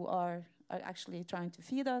workers who are actually trying to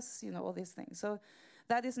feed us, all these things. So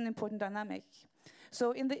that is an important dynamic.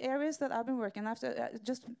 So in the areas that I've been working,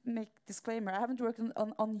 just make disclaimer, I haven't worked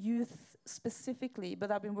on youth specifically,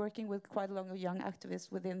 but I've been working with quite a lot of young activists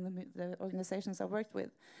within the organizations I worked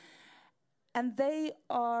with. And they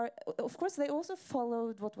are, of course, they also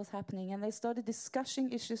followed what was happening, and they started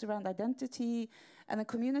discussing issues around identity. And the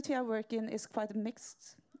community I work in is quite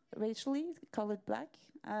mixed racially, colored black.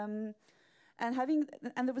 And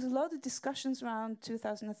there was a lot of discussions around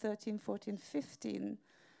 2013, 14, 15,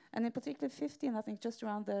 and in particular 15, I think, just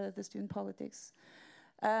around the student politics.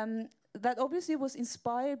 That obviously was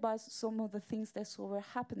inspired by some of the things they saw were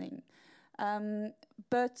happening.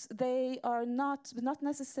 But they are not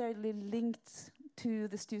necessarily linked to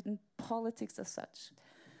the student politics as such.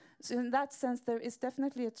 So in that sense, there is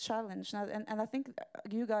definitely a challenge, and I think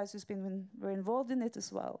you guys were involved in it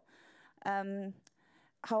as well.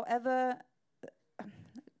 However,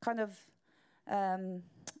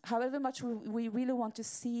 however much we really want to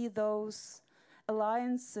see those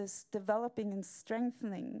alliances developing and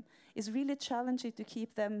strengthening, is really challenging to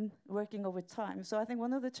keep them working over time. So I think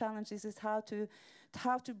one of the challenges is how to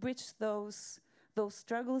bridge those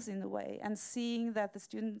struggles in a way, and seeing that the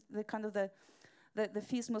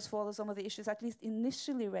fees must follow some of the issues at least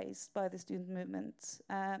initially raised by the student movement,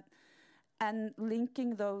 and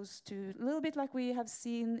linking those to a little bit like we have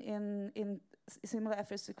seen in similar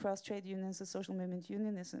efforts across trade unions and social movement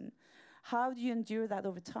unionism. How do you endure that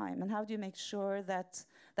over time, and how do you make sure that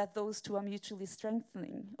those two are mutually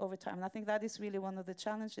strengthening over time? And I think that is really one of the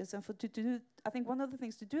challenges. And I think one of the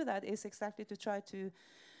things to do that is exactly to try to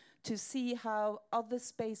see how other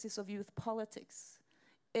spaces of youth politics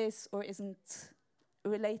is or isn't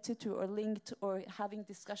related to or linked or having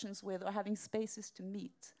discussions with or having spaces to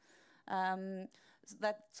meet. So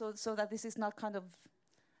that this is not kind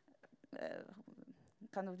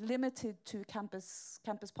of limited to campus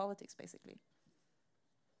politics, basically.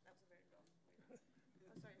 That was a very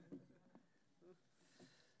long way.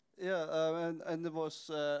 Yeah, and there was,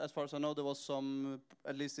 as far as I know, there was some,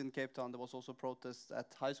 at least in Cape Town, there was also protests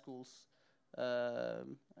at high schools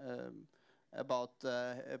about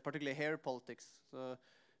particularly hair politics. So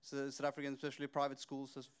South African, especially private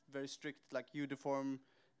schools, has very strict uniform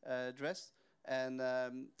dress, and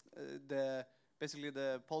basically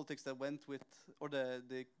the politics that went with, or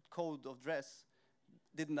the code of dress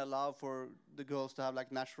didn't allow for the girls to have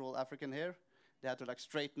natural African hair. They had to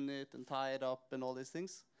straighten it and tie it up and all these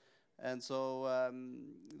things. And so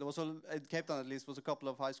there was, in Cape Town at least, was a couple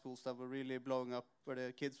of high schools that were really blowing up, where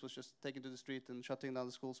the kids was just taken to the street and shutting down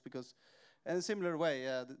the schools because, in a similar way,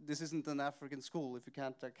 this isn't an African school if you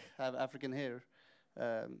can't have African hair.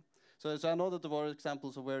 So I know that there were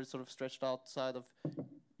examples of where it sort of stretched outside of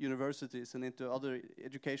universities and into other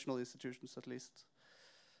educational institutions, at least.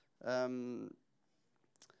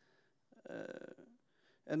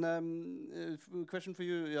 Question for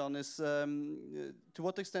you, Jan, is to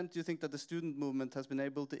what extent do you think that the student movement has been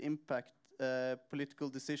able to impact political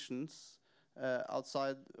decisions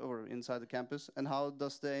outside or inside the campus, and how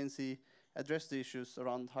does the ANC address the issues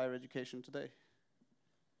around higher education today?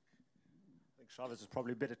 I think Charlotte is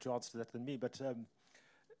probably better to answer that than me, but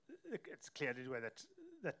it's clear anyway that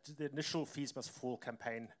the initial fees must fall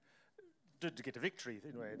campaign did get a victory,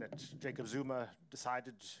 in a way that Jacob Zuma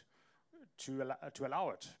decided to allow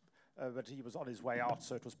it, but he was on his way out,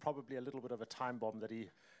 so it was probably a little bit of a time bomb that he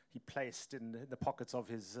placed in the pockets of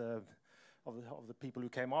his of the people who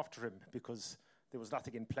came after him, because there was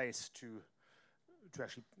nothing in place to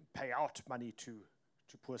actually pay out money to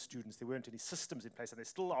poor students. There weren't any systems in place, and there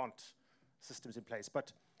still aren't systems in place.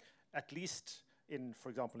 But at least for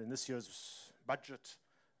example, in this year's budget,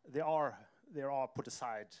 there are put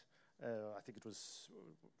aside, I think it was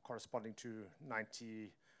corresponding to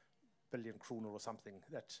 90 billion kroner or something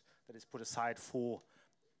that is put aside for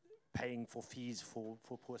paying for fees for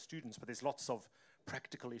poor students. But there's lots of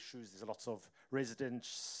practical issues. There's lots of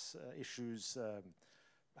residence issues,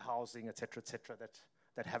 housing, etc.,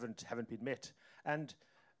 that haven't been met. And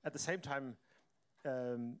at the same time,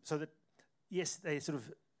 so that yes, they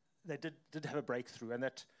did have a breakthrough, and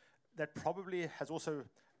that probably has also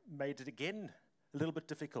made it again a little bit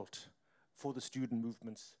difficult for the student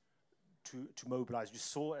movements to mobilize. You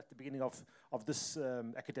saw at the beginning of this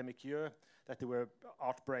academic year that there were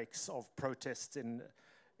outbreaks of protests at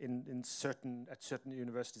certain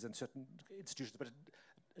universities and certain institutions, but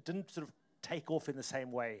it didn't sort of take off in the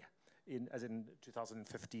same way as in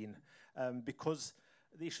 2015 because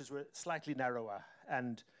the issues were slightly narrower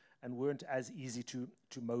and weren't as easy to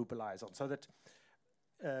mobilize on. So that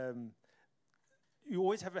you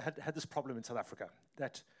always have had this problem in South Africa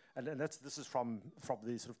and this is from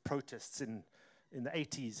the sort of protests in the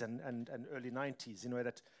 80s and early 90s,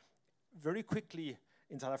 that very quickly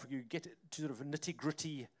in South Africa you get to sort of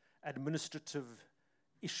nitty-gritty administrative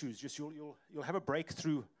issues. Just you'll have a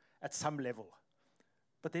breakthrough at some level,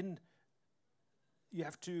 but then you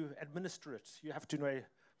have to administer it. You have to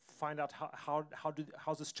find out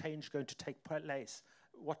how's this change going to take place.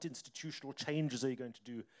 What institutional changes are you going to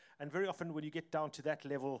do? And very often when you get down to that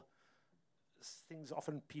level, things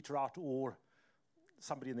often peter out, or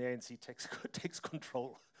somebody in the ANC takes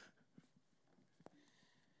control.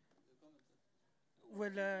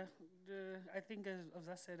 Well, I think, as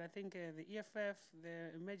I said, I think the EFF,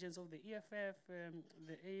 the emergence of the EFF,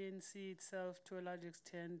 the ANC itself, to a large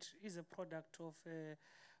extent, is a product of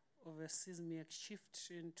a seismic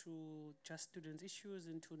shift into just students' issues,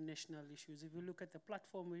 into national issues. If you look at the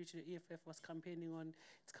platform which the EFF was campaigning on,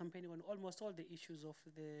 it's campaigning on almost all the issues of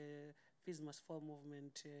the FIS-MAS4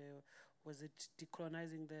 movement. Was it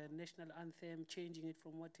decolonizing the national anthem, changing it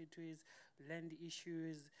from what it is, land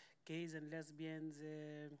issues, gays and lesbians,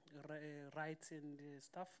 rights and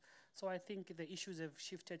stuff. So I think the issues have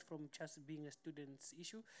shifted from just being a student's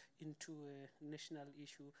issue into a national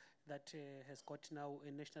issue that has got now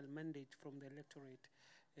a national mandate from the electorate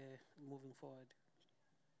moving forward.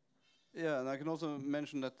 Yeah, and I can also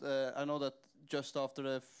mention that I know that just after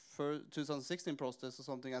the 2016 protest or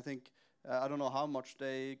something, I think, I don't know how much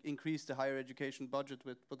they increased the higher education budget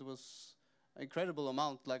with, but it was an incredible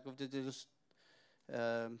amount, like they just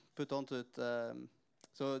put onto it.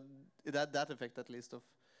 So it had that effect, at least, of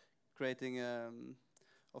creating,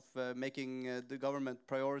 making the government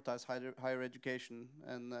prioritize higher education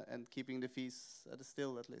and keeping the fees at a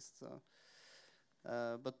still, at least. So,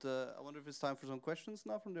 but I wonder if it's time for some questions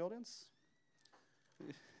now from the audience.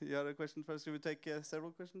 You had a question first. Should we take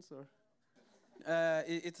several questions, or?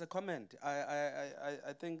 It's a comment.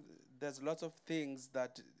 I think there's lots of things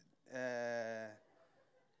that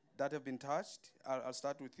have been touched. I'll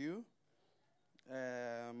start with you,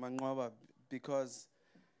 Manqoba, because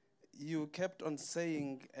you kept on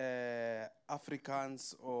saying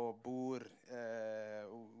Afrikaans or Boer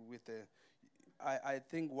with the. I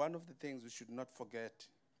think one of the things we should not forget,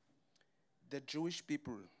 the Jewish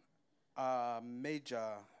people are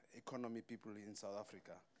major economy people in South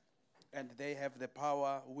Africa. And they have the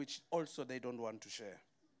power which also they don't want to share.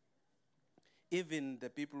 Even the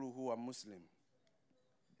people who are Muslim,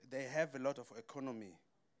 they have a lot of economy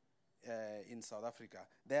in South Africa.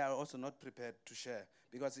 They are also not prepared to share,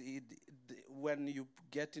 because when you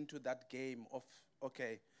get into that game of,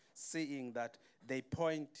 seeing that they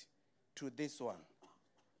point to this one,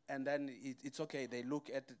 and then it's okay, they look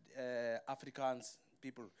at Afrikaans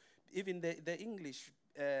people. Even the English,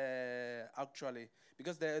 actually,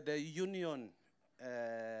 because the union,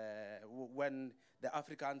 when the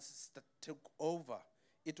Afrikaans took over,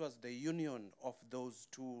 it was the union of those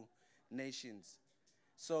two nations.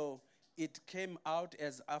 So it came out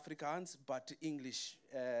as Afrikaans, but English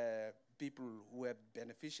people were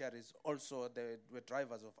beneficiaries. Also, they were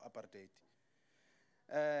drivers of apartheid.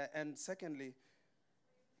 And secondly,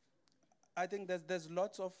 I think there's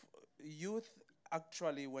lots of youth.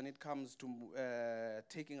 Actually, when it comes to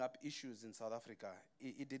taking up issues in South Africa,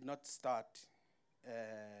 it did not start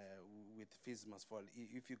with FIS-MAS4.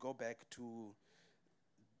 If you go back to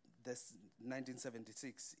this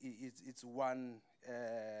 1976, it's one,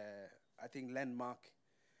 I think, landmark,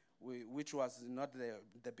 which was not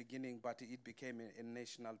the beginning, but it became a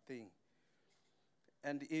national thing.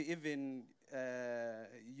 And even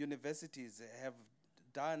universities have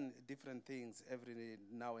done different things every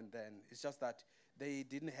now and then. It's just that they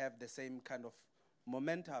didn't have the same kind of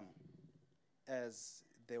momentum as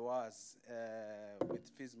there was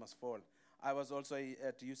with FIS-MAS4. I was also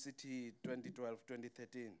at UCT 2012,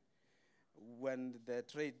 2013, when the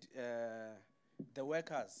trade, the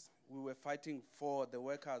workers, we were fighting for the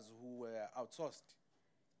workers who were outsourced.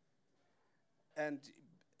 And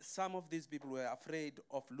some of these people were afraid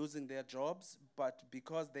of losing their jobs, but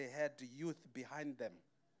because they had youth behind them,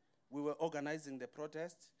 we were organizing the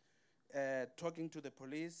protest, talking to the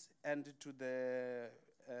police and to the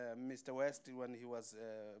Mr. West when he was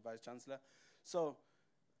Vice Chancellor. So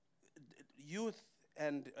youth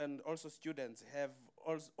and also students have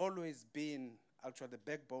always been actually the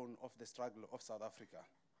backbone of the struggle of South Africa.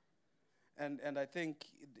 And I think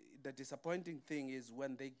the disappointing thing is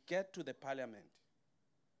when they get to the parliament,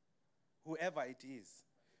 whoever it is,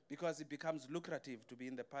 because it becomes lucrative to be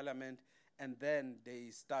in the parliament, and then they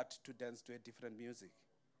start to dance to a different music.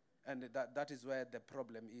 And that is where the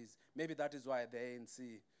problem is. Maybe that is why the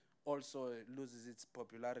ANC also loses its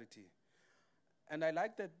popularity. And I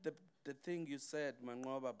like that the thing you said,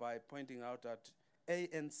 Mangoba, by pointing out that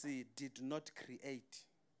ANC did not create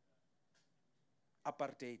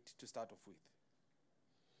apartheid to start off with.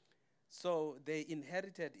 So they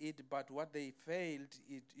inherited it, but what they failed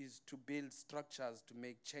is to build structures to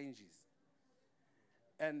make changes.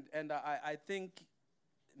 And I think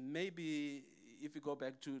maybe if you go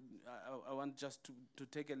back to, I want just to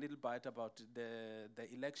take a little bite about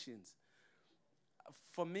the elections.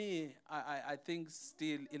 For me, I think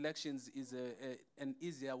still elections is an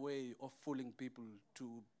easier way of fooling people,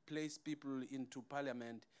 to place people into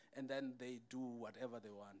parliament and then they do whatever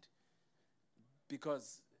they want.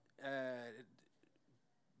 Because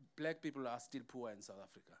black people are still poor in South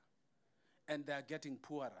Africa, and they are getting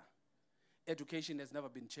poorer. Education has never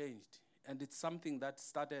been changed, and it's something that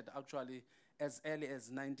started actually as early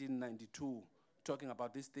as 1992, talking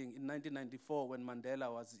about this thing. In 1994, when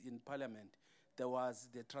Mandela was in parliament, there was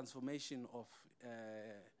the transformation of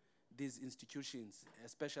these institutions,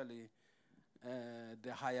 especially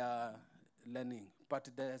the higher learning. But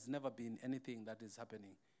there has never been anything that is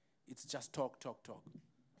happening. It's just talk, talk, talk.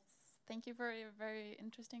 Thank you for a very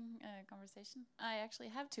interesting conversation. I actually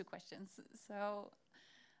have two questions. So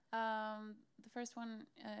the first one,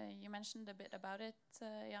 you mentioned a bit about it,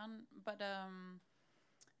 Jan, but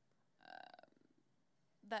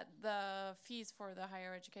that the fees for the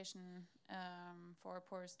higher education for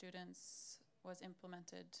poor students was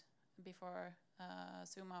implemented before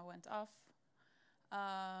SUMA went off.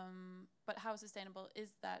 But how sustainable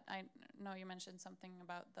is that? I know you mentioned something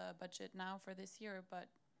about the budget now for this year, but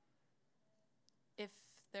if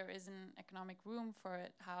there isn't economic room for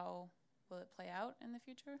it, how will it play out in the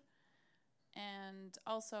future? And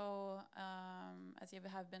also, as you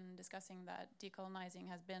have been discussing, that decolonizing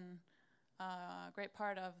has been a great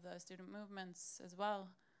part of the student movements as well.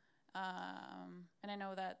 And I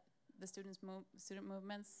know that the student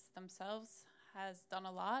movements themselves has done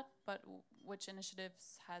a lot, but which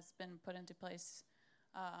initiatives has been put into place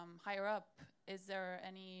higher up? Is there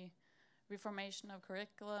any reformation of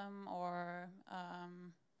curriculum, or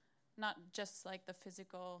not just like the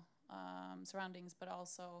physical surroundings, but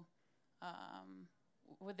also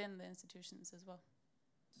within the institutions as well?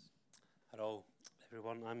 Hello,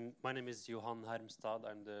 everyone. My name is Johan Hermstad.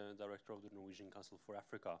 I'm the director of the Norwegian Council for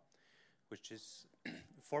Africa, which is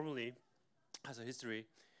formally has a history,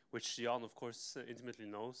 which Jan, of course, intimately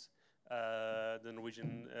knows, the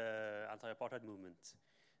Norwegian anti-apartheid movement,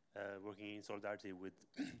 working in solidarity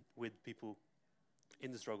with people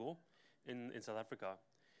in the struggle in South Africa.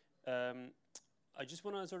 I just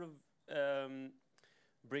want to sort of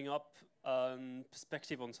bring up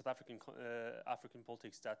perspective on South African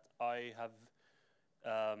politics that I have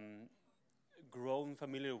grown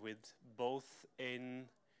familiar with, both in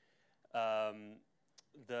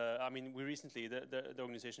we recently, the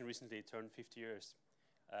organization recently turned 50 years,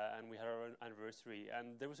 and we had our own anniversary,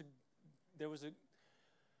 and there was a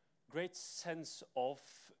great sense of,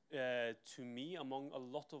 to me, among a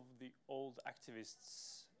lot of the old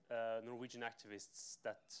activists, Norwegian activists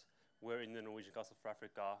that were in the Norwegian Council for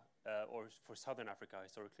Africa, or for Southern Africa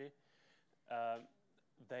historically,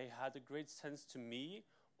 they had a great sense to me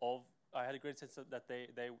of, I had a great sense that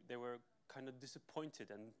they were kind of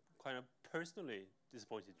disappointed, and kind of personally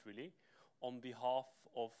disappointed, really, on behalf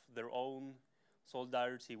of their own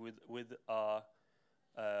solidarity with a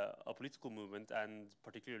political movement, and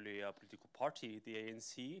particularly a political party, the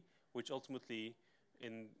ANC, which ultimately,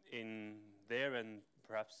 in their and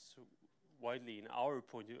perhaps widely in our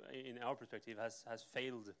perspective, has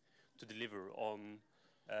failed to deliver on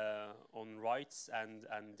rights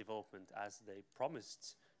and development as they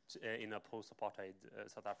promised in a post-apartheid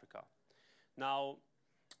South Africa. Now,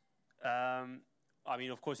 I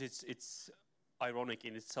mean, of course, it's ironic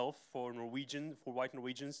in itself for white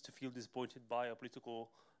Norwegians to feel disappointed by a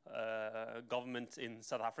political government in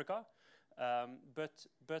South Africa, but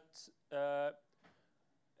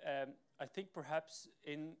I think perhaps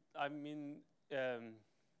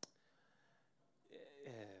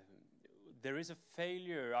there is a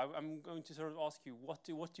failure. I'm going to sort of ask you, what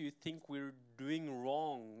do you think we're doing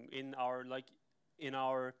wrong in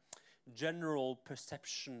our general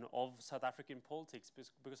perception of South African politics?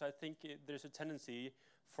 Because I think there's a tendency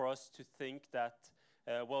for us to think that,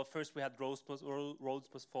 well, first we had Rhodes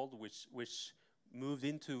Must Fall, which moved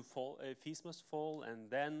into Fees Must Fall, and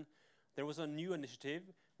then there was a new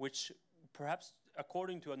initiative, which perhaps,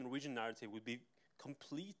 according to a Norwegian narrative, would be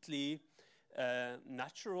completely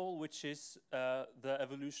natural, which is the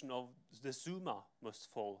evolution of the Zuma Must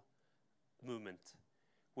Fall movement,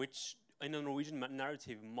 which in a Norwegian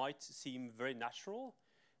narrative might seem very natural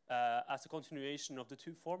as a continuation of the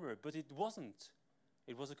two former, but it wasn't.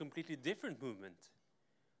 It was a completely different movement.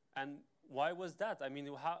 And why was that? I mean,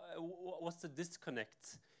 what's the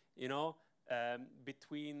disconnect,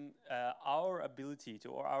 between our ability to,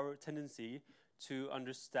 or our tendency to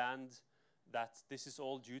understand that this is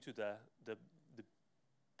all due to the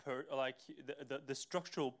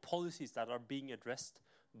structural policies that are being addressed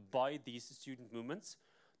by these student movements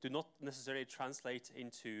do not necessarily translate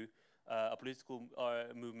into a political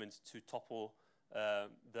movement to topple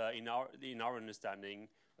in our understanding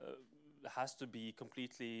has to be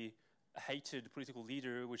completely hated political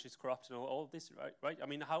leader which is corrupt and all of this, right? I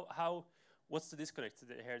mean, what's the disconnect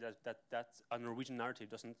here that a Norwegian narrative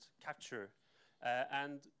doesn't capture?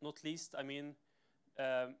 And not least, I mean,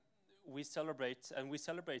 we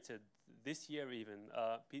celebrated this year even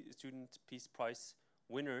Student Peace Prize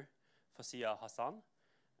winner Fasiya Hassan.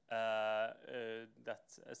 That,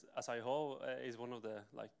 as I hope, is one of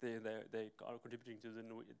they are contributing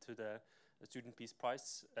to the Student Peace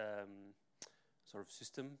Prize sort of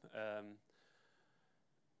system.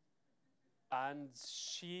 And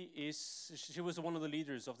she was one of the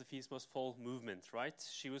leaders of the Fees Must Fall movement, right?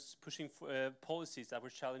 She was pushing policies that were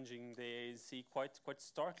challenging the ANC quite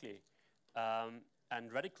starkly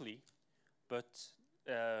and radically. But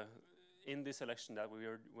in this election that we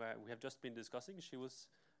have just been discussing, she was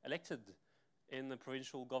elected in the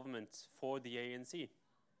provincial government for the ANC.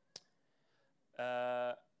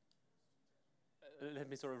 Let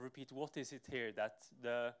me sort of repeat, what is it here that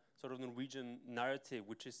the sort of Norwegian narrative,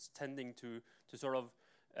 which is tending to sort of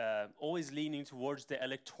always leaning towards the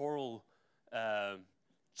electoral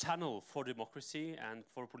channel for democracy and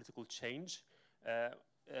for political change,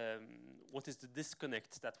 what is the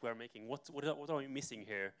disconnect that we're making? What are we missing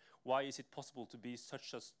here? Why is it possible to be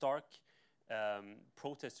such a stark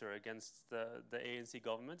protester against the ANC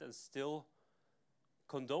government and still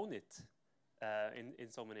condone it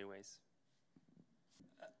in so many ways?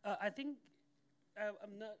 I think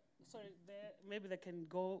I'm not sorry. Maybe they can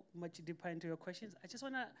go much deeper into your questions. I just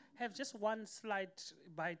want to have just one slight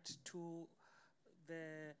bite to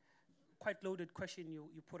the quite loaded question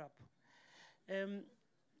you put up.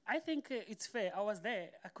 I think it's fair. I was there.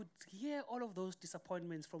 I could hear all of those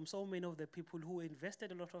disappointments from so many of the people who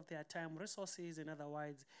invested a lot of their time, resources, and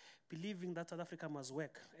otherwise, believing that South Africa must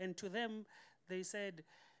work. And to them, they said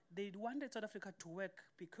they wanted South Africa to work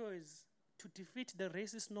because to defeat the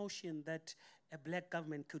racist notion that a black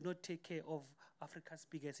government could not take care of Africa's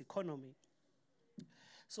biggest economy.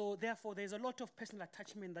 So therefore, there's a lot of personal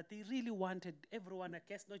attachment that they really wanted, everyone, I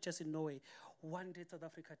guess, not just in Norway, wanted South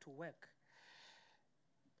Africa to work.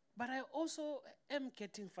 But I also am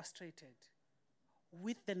getting frustrated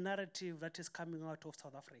with the narrative that is coming out of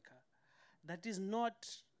South Africa that is not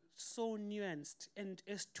so nuanced and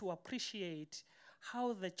as to appreciate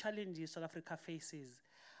how the challenges South Africa faces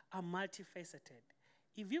are multifaceted.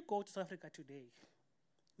 If you go to South Africa today,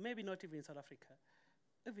 maybe not even in South Africa,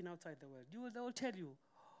 even outside the world, they will tell you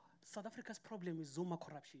South Africa's problem is Zuma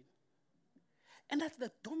corruption. And that's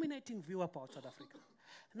the dominating view about South Africa.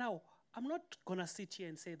 Now, I'm not going to sit here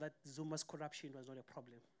and say that Zuma's corruption was not a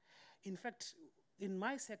problem. In fact, in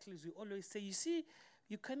my circles, we always say, you see,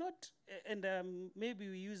 you cannot, and maybe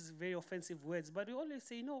we use very offensive words, but we always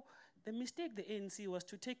say, the mistake the ANC was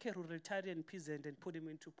to take a ruralitarian peasant and put him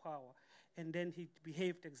into power. And then he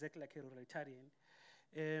behaved exactly like a ruralitarian.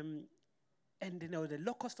 And the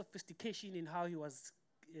local sophistication in how he was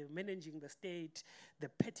managing the state, the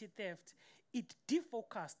petty theft, it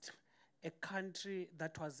defocused a country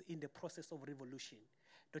that was in the process of revolution,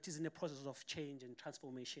 that is in the process of change and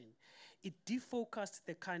transformation. It defocused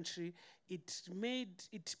the country. It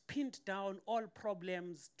pinned down all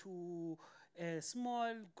problems to a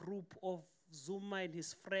small group of Zuma and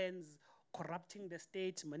his friends corrupting the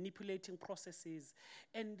state, manipulating processes,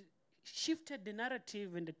 and shifted the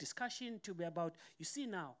narrative and the discussion to be about, you see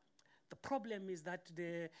now, the problem is that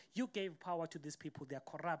you gave power to these people, they are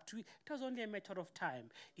corrupt. It was only a matter of time.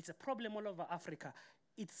 It's a problem all over Africa.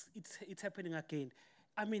 it's happening again.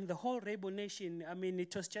 I mean, the whole Rainbow Nation, I mean,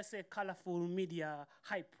 it was just a colorful media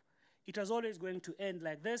hype. It was always going to end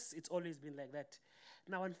like this. It's always been like that.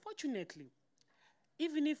 Now, unfortunately,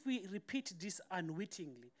 even if we repeat this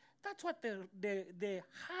unwittingly, that's what the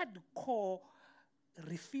hardcore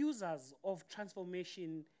refusers of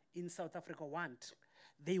transformation in South Africa want.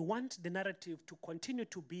 They want the narrative to continue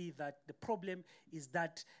to be that the problem is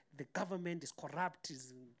that the government is corrupt,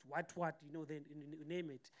 is what, you know, they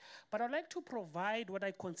name it. But I'd like to provide what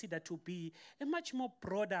I consider to be a much more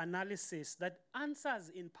broader analysis that answers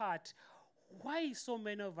in part why so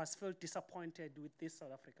many of us felt disappointed with this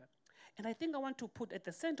South Africa. And I think I want to put at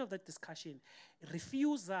the center of that discussion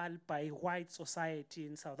refusal by white society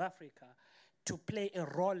in South Africa to play a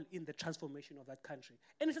role in the transformation of that country.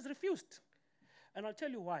 And it has refused. And I'll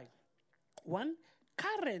tell you why. One,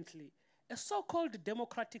 currently, a so-called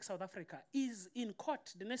democratic South Africa is in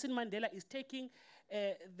court. The Nelson Mandela is taking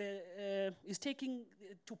to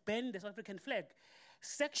ban the South African flag.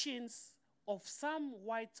 Sections of some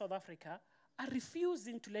white South Africa are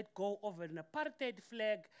refusing to let go of an apartheid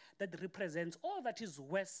flag that represents all that is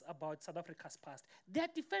worse about South Africa's past. They're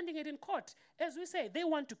defending it in court. As we say, they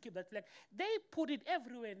want to keep that flag. They put it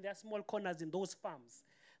everywhere in their small corners in those farms.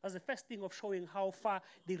 That's the first thing of showing how far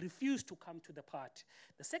they refuse to come to the party.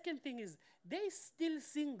 The second thing is they still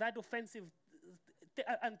sing that offensive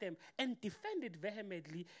anthem and defend it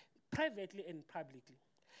vehemently, privately and publicly.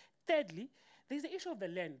 Thirdly, there's the issue of the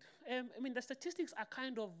land. I mean, the statistics are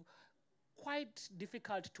kind of quite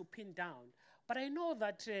difficult to pin down. But I know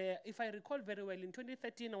that, if I recall very well, in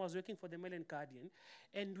 2013, I was working for the Mail and Guardian,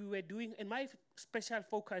 and we were doing, and my special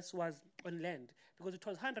focus was on land, because it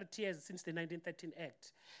was 100 years since the 1913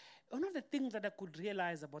 Act. One of the things that I could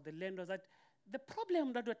realize about the land was that the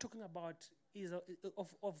problem that we're talking about is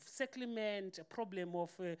of settlement, a problem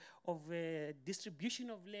of distribution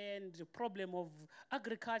of land, a problem of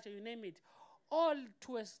agriculture, you name it, all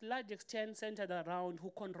to a large extent centered around who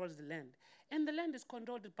controls the land. And the land is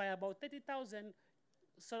controlled by about 30,000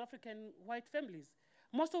 South African white families,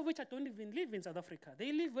 most of which don't even live in South Africa.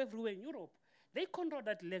 They live everywhere in Europe. They control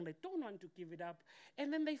that land. They don't want to give it up.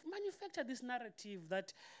 And then they've manufactured this narrative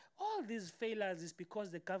that all these failures is because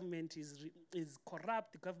the government is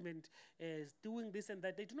corrupt, the government is doing this and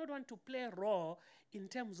that. They do not want to play a role in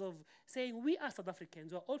terms of saying, we are South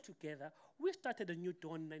Africans, we're all together. We started a new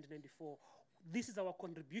dawn in 1994. This is our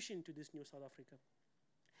contribution to this new South Africa.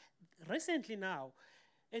 Recently now,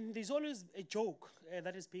 and there's always a joke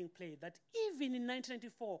that is being played, that even in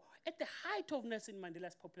 1994, at the height of Nelson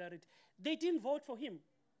Mandela's popularity, they didn't vote for him.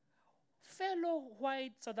 Fellow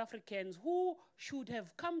white South Africans who should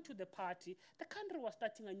have come to the party, the country was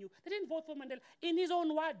starting anew. They didn't vote for Mandela in his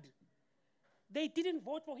own word. They didn't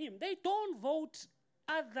vote for him. They don't vote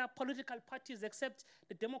other political parties except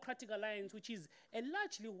the Democratic Alliance, which is a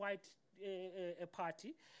largely white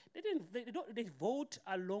party. They vote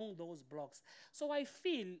along those blocks. So I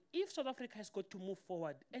feel if South Africa has got to move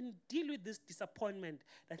forward and deal with this disappointment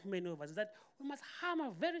that many of us, that we must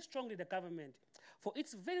hammer very strongly the government for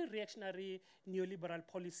its very reactionary neoliberal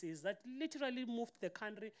policies that literally moved the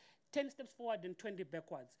country 10 steps forward and 20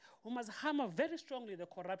 backwards. We must hammer very strongly the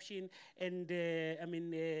corruption and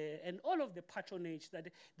and all of the patronage that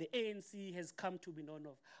the ANC has come to be known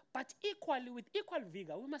of. But equally, with equal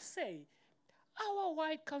vigor, we must say, our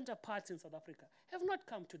white counterparts in South Africa have not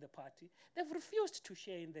come to the party. They've refused to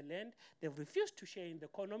share in the land. They've refused to share in the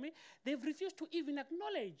economy. They've refused to even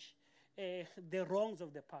acknowledge the wrongs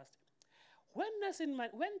of the past.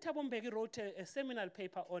 When Thabo Mbeki wrote a seminal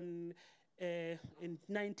paper on in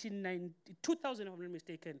 2000, if I'm not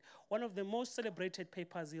mistaken, one of the most celebrated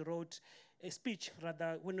papers he wrote, a speech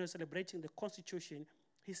rather, when he was celebrating the Constitution,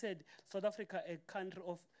 he said, South Africa, a country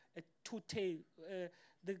of a two-tail.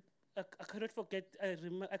 I cannot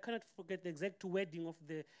forget the exact wording of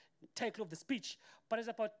the title of the speech, but it's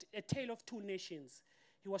about a tale of two nations.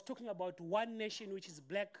 He was talking about one nation which is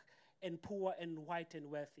black and poor and white and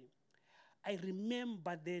wealthy. I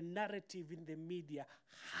remember the narrative in the media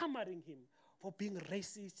hammering him for being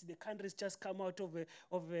racist. The country's just come out of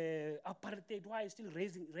apartheid. Why is still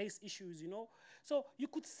raising race issues, you know? So you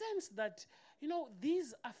could sense that, you know,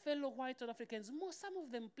 these are fellow white South Africans. Some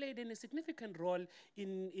of them played a significant role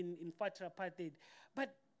in fighting apartheid.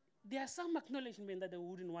 But there are some acknowledgement that they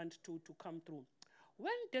wouldn't want to come through.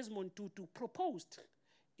 When Desmond Tutu proposed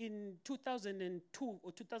in 2002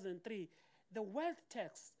 or 2003 the wealth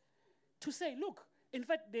tax, to say, look, in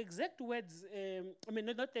fact, the exact words,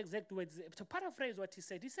 not the exact words, to paraphrase what he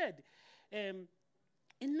said, in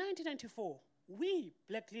 1994, we,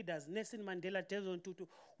 black leaders, Nelson Mandela, Desmond Tutu,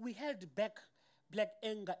 we held back black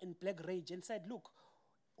anger and black rage and said, look,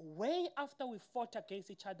 way after we fought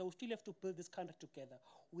against each other, we still have to build this country together.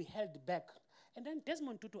 We held back. And then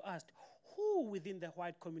Desmond Tutu asked, who within the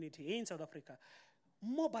white community in South Africa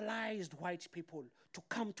mobilized white people to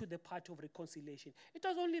come to the party of reconciliation? It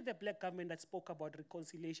was only the black government that spoke about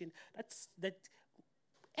reconciliation, that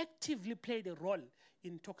actively played a role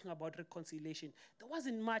in talking about reconciliation. There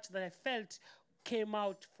wasn't much that I felt came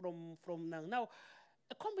out from now. Now,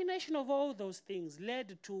 a combination of all those things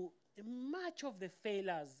led to much of the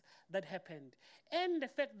failures that happened. And the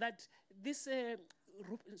fact that this,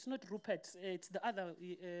 it's not Rupert, it's the other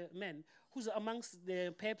man, who's amongst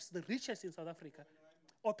perhaps the richest in South Africa,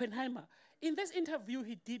 Oppenheimer. In this interview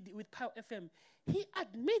he did with Power FM, he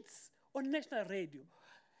admits on national radio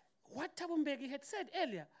what Thabo Mbeki had said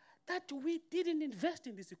earlier, that we didn't invest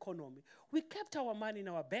in this economy. We kept our money in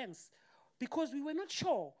our banks because we were not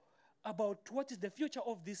sure about what is the future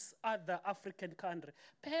of this other African country.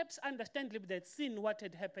 Perhaps understandably they'd seen what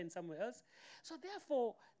had happened somewhere else. So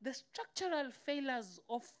therefore, the structural failures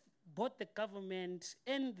of both the government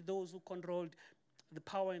and those who controlled the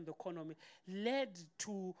power in the economy led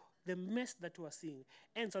to the mess that we're seeing.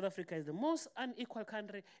 And South Africa is the most unequal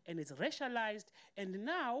country, and it's racialized, and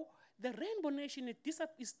now the Rainbow Nation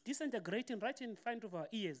is disintegrating right in front of our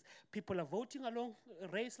ears. People are voting along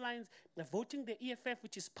race lines. They're voting the EFF,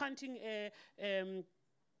 which is punting a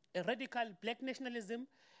radical black nationalism.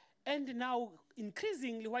 And now,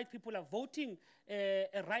 increasingly, white people are voting a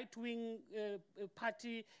right-wing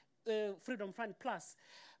party, Freedom Front Plus.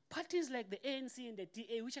 Parties like the ANC and the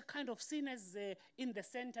DA, which are kind of seen as in the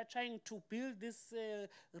center, trying to build this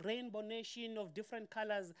rainbow nation of different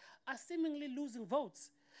colors, are seemingly losing votes.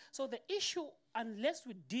 So the issue, unless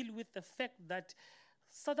we deal with the fact that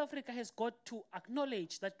South Africa has got to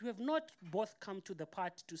acknowledge that we have not both come to the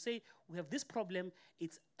party to say we have this problem,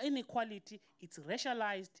 it's inequality, it's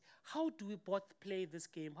racialized, how do we both play this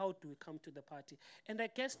game, how do we come to the party? And I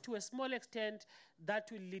guess to a small extent, that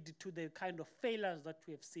will lead to the kind of failures that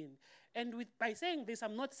we have seen. And by saying this,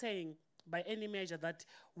 I'm not saying by any measure that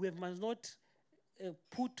we must not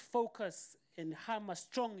put focus and hammer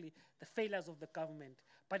strongly the failures of the government.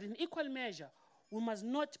 But in equal measure, we must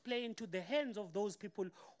not play into the hands of those people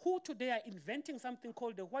who today are inventing something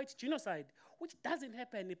called the white genocide, which doesn't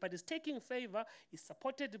happen, but is taking favor, is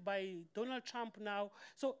supported by Donald Trump now.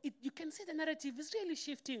 So you can see the narrative is really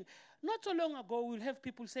shifting. Not so long ago, we'll have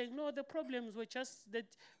people saying, no, the problems were just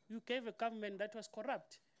that you gave a government that was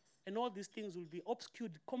corrupt. And all these things will be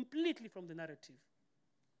obscured completely from the narrative.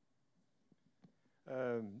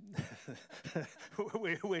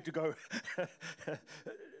 Where to go?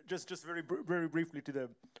 just very briefly to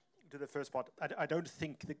the first part. I don't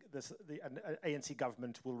think the ANC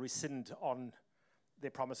government will rescind on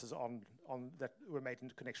their promises on that were made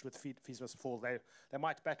in connection with Fees Must Fall. They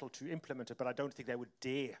might battle to implement it, but I don't think they would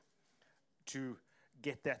dare to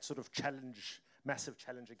get that sort of challenge, massive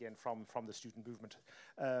challenge again from the student movement.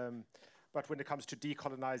 But when it comes to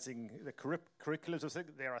decolonizing the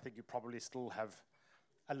curriculums, there I think you probably still have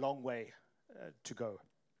a long way to go.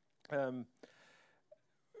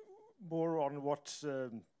 More on what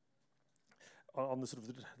on the sort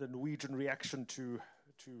of the Norwegian reaction to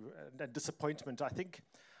disappointment. I think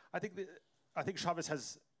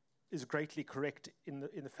Chavez is greatly correct in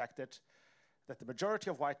the fact that the majority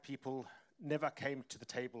of white people never came to the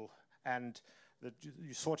table, and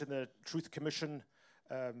you saw it in the Truth Commission.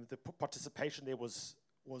 The participation there was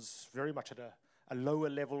very much at a lower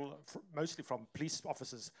level, mostly from police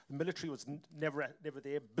officers. The military was never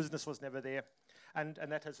there. Business was never there, and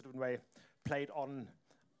that has sort of in a way played on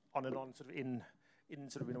and on, sort of in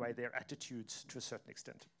a way their attitudes to a certain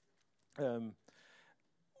extent. I'm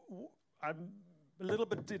a little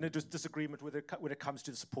bit in a disagreement with when it comes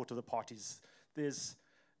to the support of the parties. There's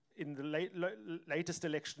in the latest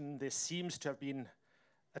election there seems to have been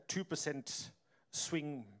a 2%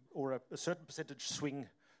 swing or a certain percentage swing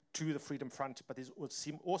to the Freedom Front, but it would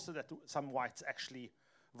seem also that some whites actually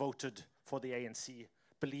voted for the ANC,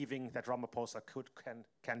 believing that Ramaphosa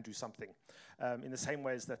can do something. In the same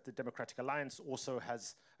way as that the Democratic Alliance also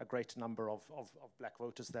has a greater number of black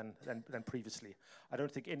voters than previously. I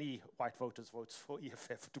don't think any white voters votes for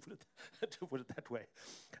EFF, to put it that way.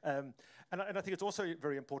 And I think it's also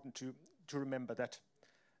very important to remember that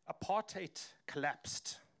apartheid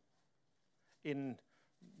collapsed in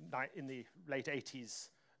the late 80s,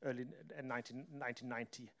 early in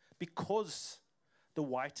 1990, because the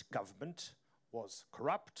white government was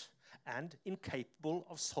corrupt and incapable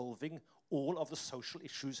of solving all of the social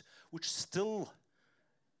issues which still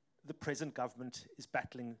the present government is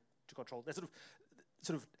battling to control.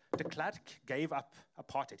 sort of de Klerk gave up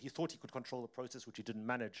apartheid. He thought he could control the process, which he didn't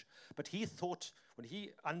manage. But he thought, when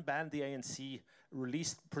he unbanned the ANC,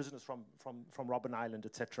 released prisoners from Robben Island,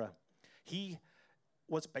 etc., he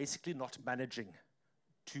was basically not managing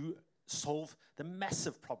to solve the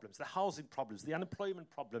massive problems, the housing problems, the unemployment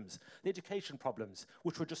problems, the education problems,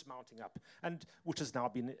 which were just mounting up, and which has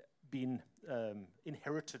now been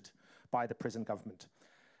inherited by the present government.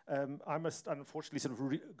 I must unfortunately sort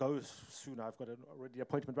of go soon. I've got already an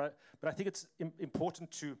appointment, but I think it's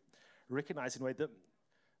important to recognize in a way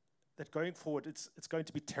that going forward, it's going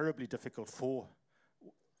to be terribly difficult for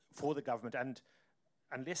the government, and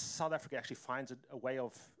unless South Africa actually finds a way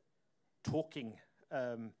of talking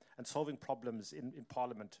and solving problems in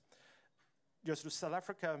Parliament. Just with South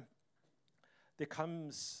Africa, there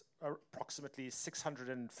comes approximately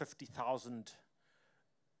 650,000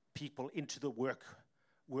 people into the work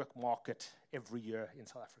market every year in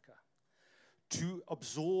South Africa. To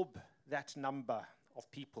absorb that number of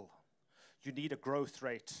people, you need a growth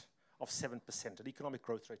rate of 7%, an economic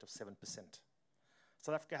growth rate of 7%.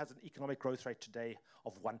 South Africa has an economic growth rate today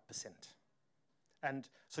of 1%. And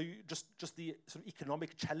so you just the sort of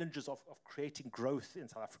economic challenges of creating growth in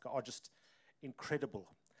South Africa are just incredible.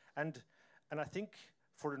 And I think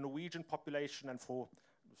for the Norwegian population and for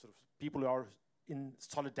sort of people who are in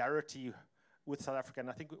solidarity with South Africa, and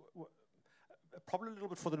I think probably a little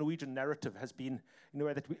bit for the Norwegian narrative has been in a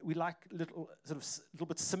way that we like little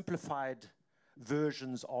bit simplified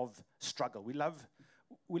versions of struggle. We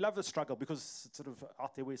love the struggle because it's sort of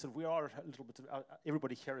out there. We are a little bit.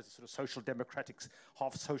 Everybody here is a sort of social democrats,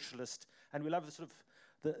 half socialist, and we love the sort of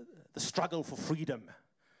the struggle for freedom.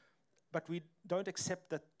 But we don't accept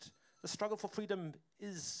that the struggle for freedom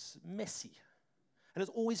is messy, and has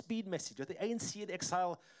always been messy. The ANC in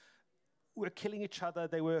exile were killing each other.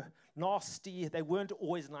 They were nasty. They weren't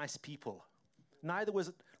always nice people. Neither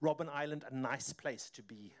was Robben Island a nice place to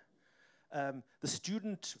be. The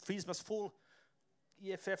student Freeze Must Fall,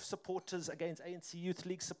 EFF supporters against ANC Youth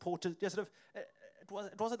League supporters. It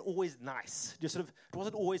wasn't always nice. It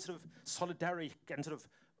wasn't always sort of solidaric and sort of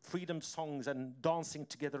freedom songs and dancing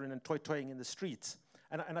together and toy-toying in the streets.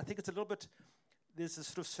 And I think it's a little bit, there's a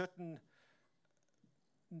sort of certain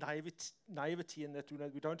naivety in that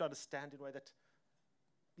we don't understand in a way that,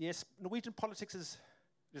 yes, Norwegian politics is,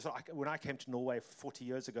 when I came to Norway 40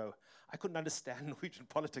 years ago, I couldn't understand Norwegian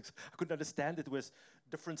politics. I couldn't understand that there was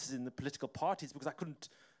differences in the political parties because I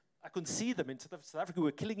couldn't see them. In South Africa, we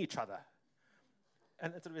were killing each other.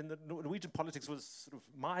 And sort of in the Norwegian politics was sort of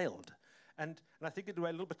mild. And I think in a way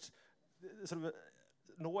a little bit, sort of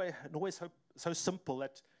Norway is so simple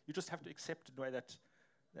that you just have to accept in a way that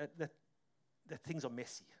things are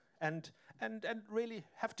messy. And really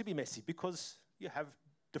have to be messy because you have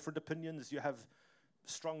different opinions, you have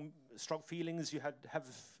strong feelings, you have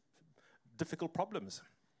difficult problems.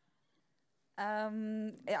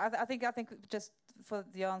 I think just for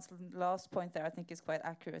the answer, last point there, I think is quite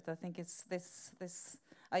accurate. I think it's this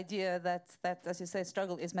idea that as you say,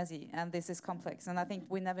 struggle is messy and this is complex. And I think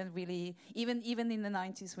we never really, even in the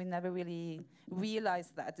 90s, we never really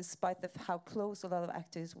realized that, despite how close a lot of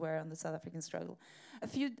actors were on the South African struggle. A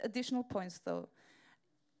few additional points, though.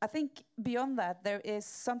 I think beyond that, there is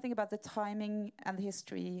something about the timing and the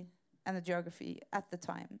history and the geography at the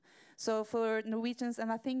time. So for Norwegians,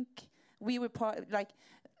 and I think we were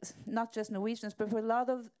not just Norwegians, but for a lot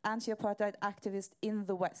of anti-apartheid activists in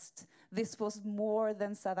the West, this was more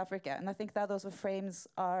than South Africa. And I think that also frames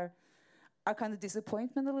our kind of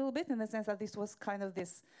disappointment a little bit, in the sense that this was kind of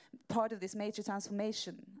this part of this major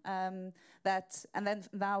transformation. And then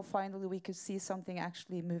now finally we could see something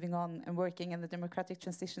actually moving on and working in the democratic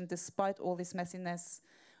transition, despite all this messiness,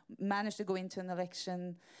 managed to go into an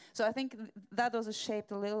election. So I think that also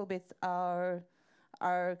shaped a little bit our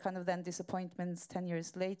kind of then disappointments 10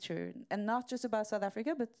 years later, and not just about South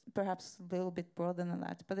Africa, but perhaps a little bit broader than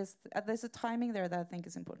that. But there's a timing there that I think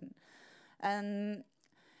is important.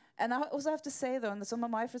 And I also have to say, though, and some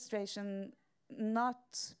of my frustration,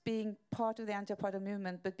 not being part of the anti-apartheid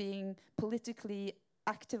movement, but being politically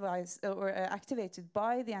activated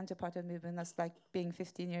by the anti-apartheid movement, as like being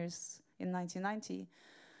 15 years in 1990,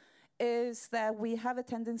 is that we have a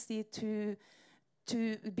tendency to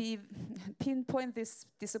pinpoint this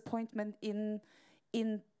disappointment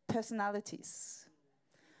in personalities.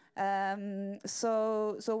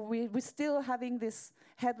 So we're still having this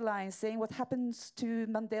headline saying what happens to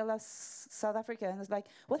Mandela's South Africa, and it's like,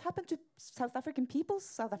 what happened to South African people's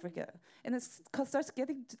South Africa? And it starts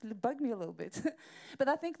getting to bug me a little bit. But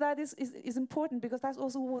I think that is important, because that's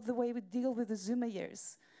also the way we deal with the Zuma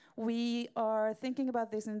years, we are thinking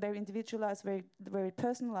about this in very individualized, very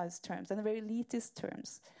personalized terms and very elitist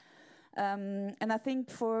terms. And I think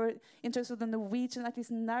in terms of the Norwegian, at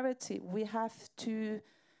least narrative, we have to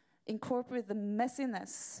incorporate the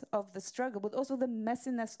messiness of the struggle, but also the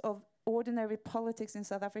messiness of ordinary politics in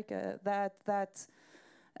South Africa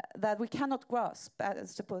that we cannot grasp, I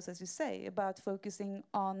suppose, as you say, about focusing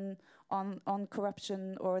on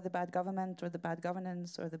corruption or the bad government or the bad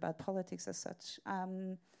governance or the bad politics as such.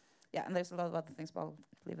 Yeah, and there's a lot of other things, but I'll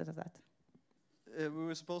leave it at that. We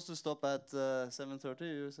were supposed to stop at 7:30.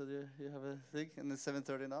 You said you have a thing, and it's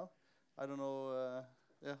 7:30 now. I don't know.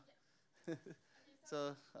 Yeah.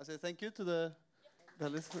 So I say thank you to the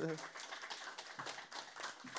panelists.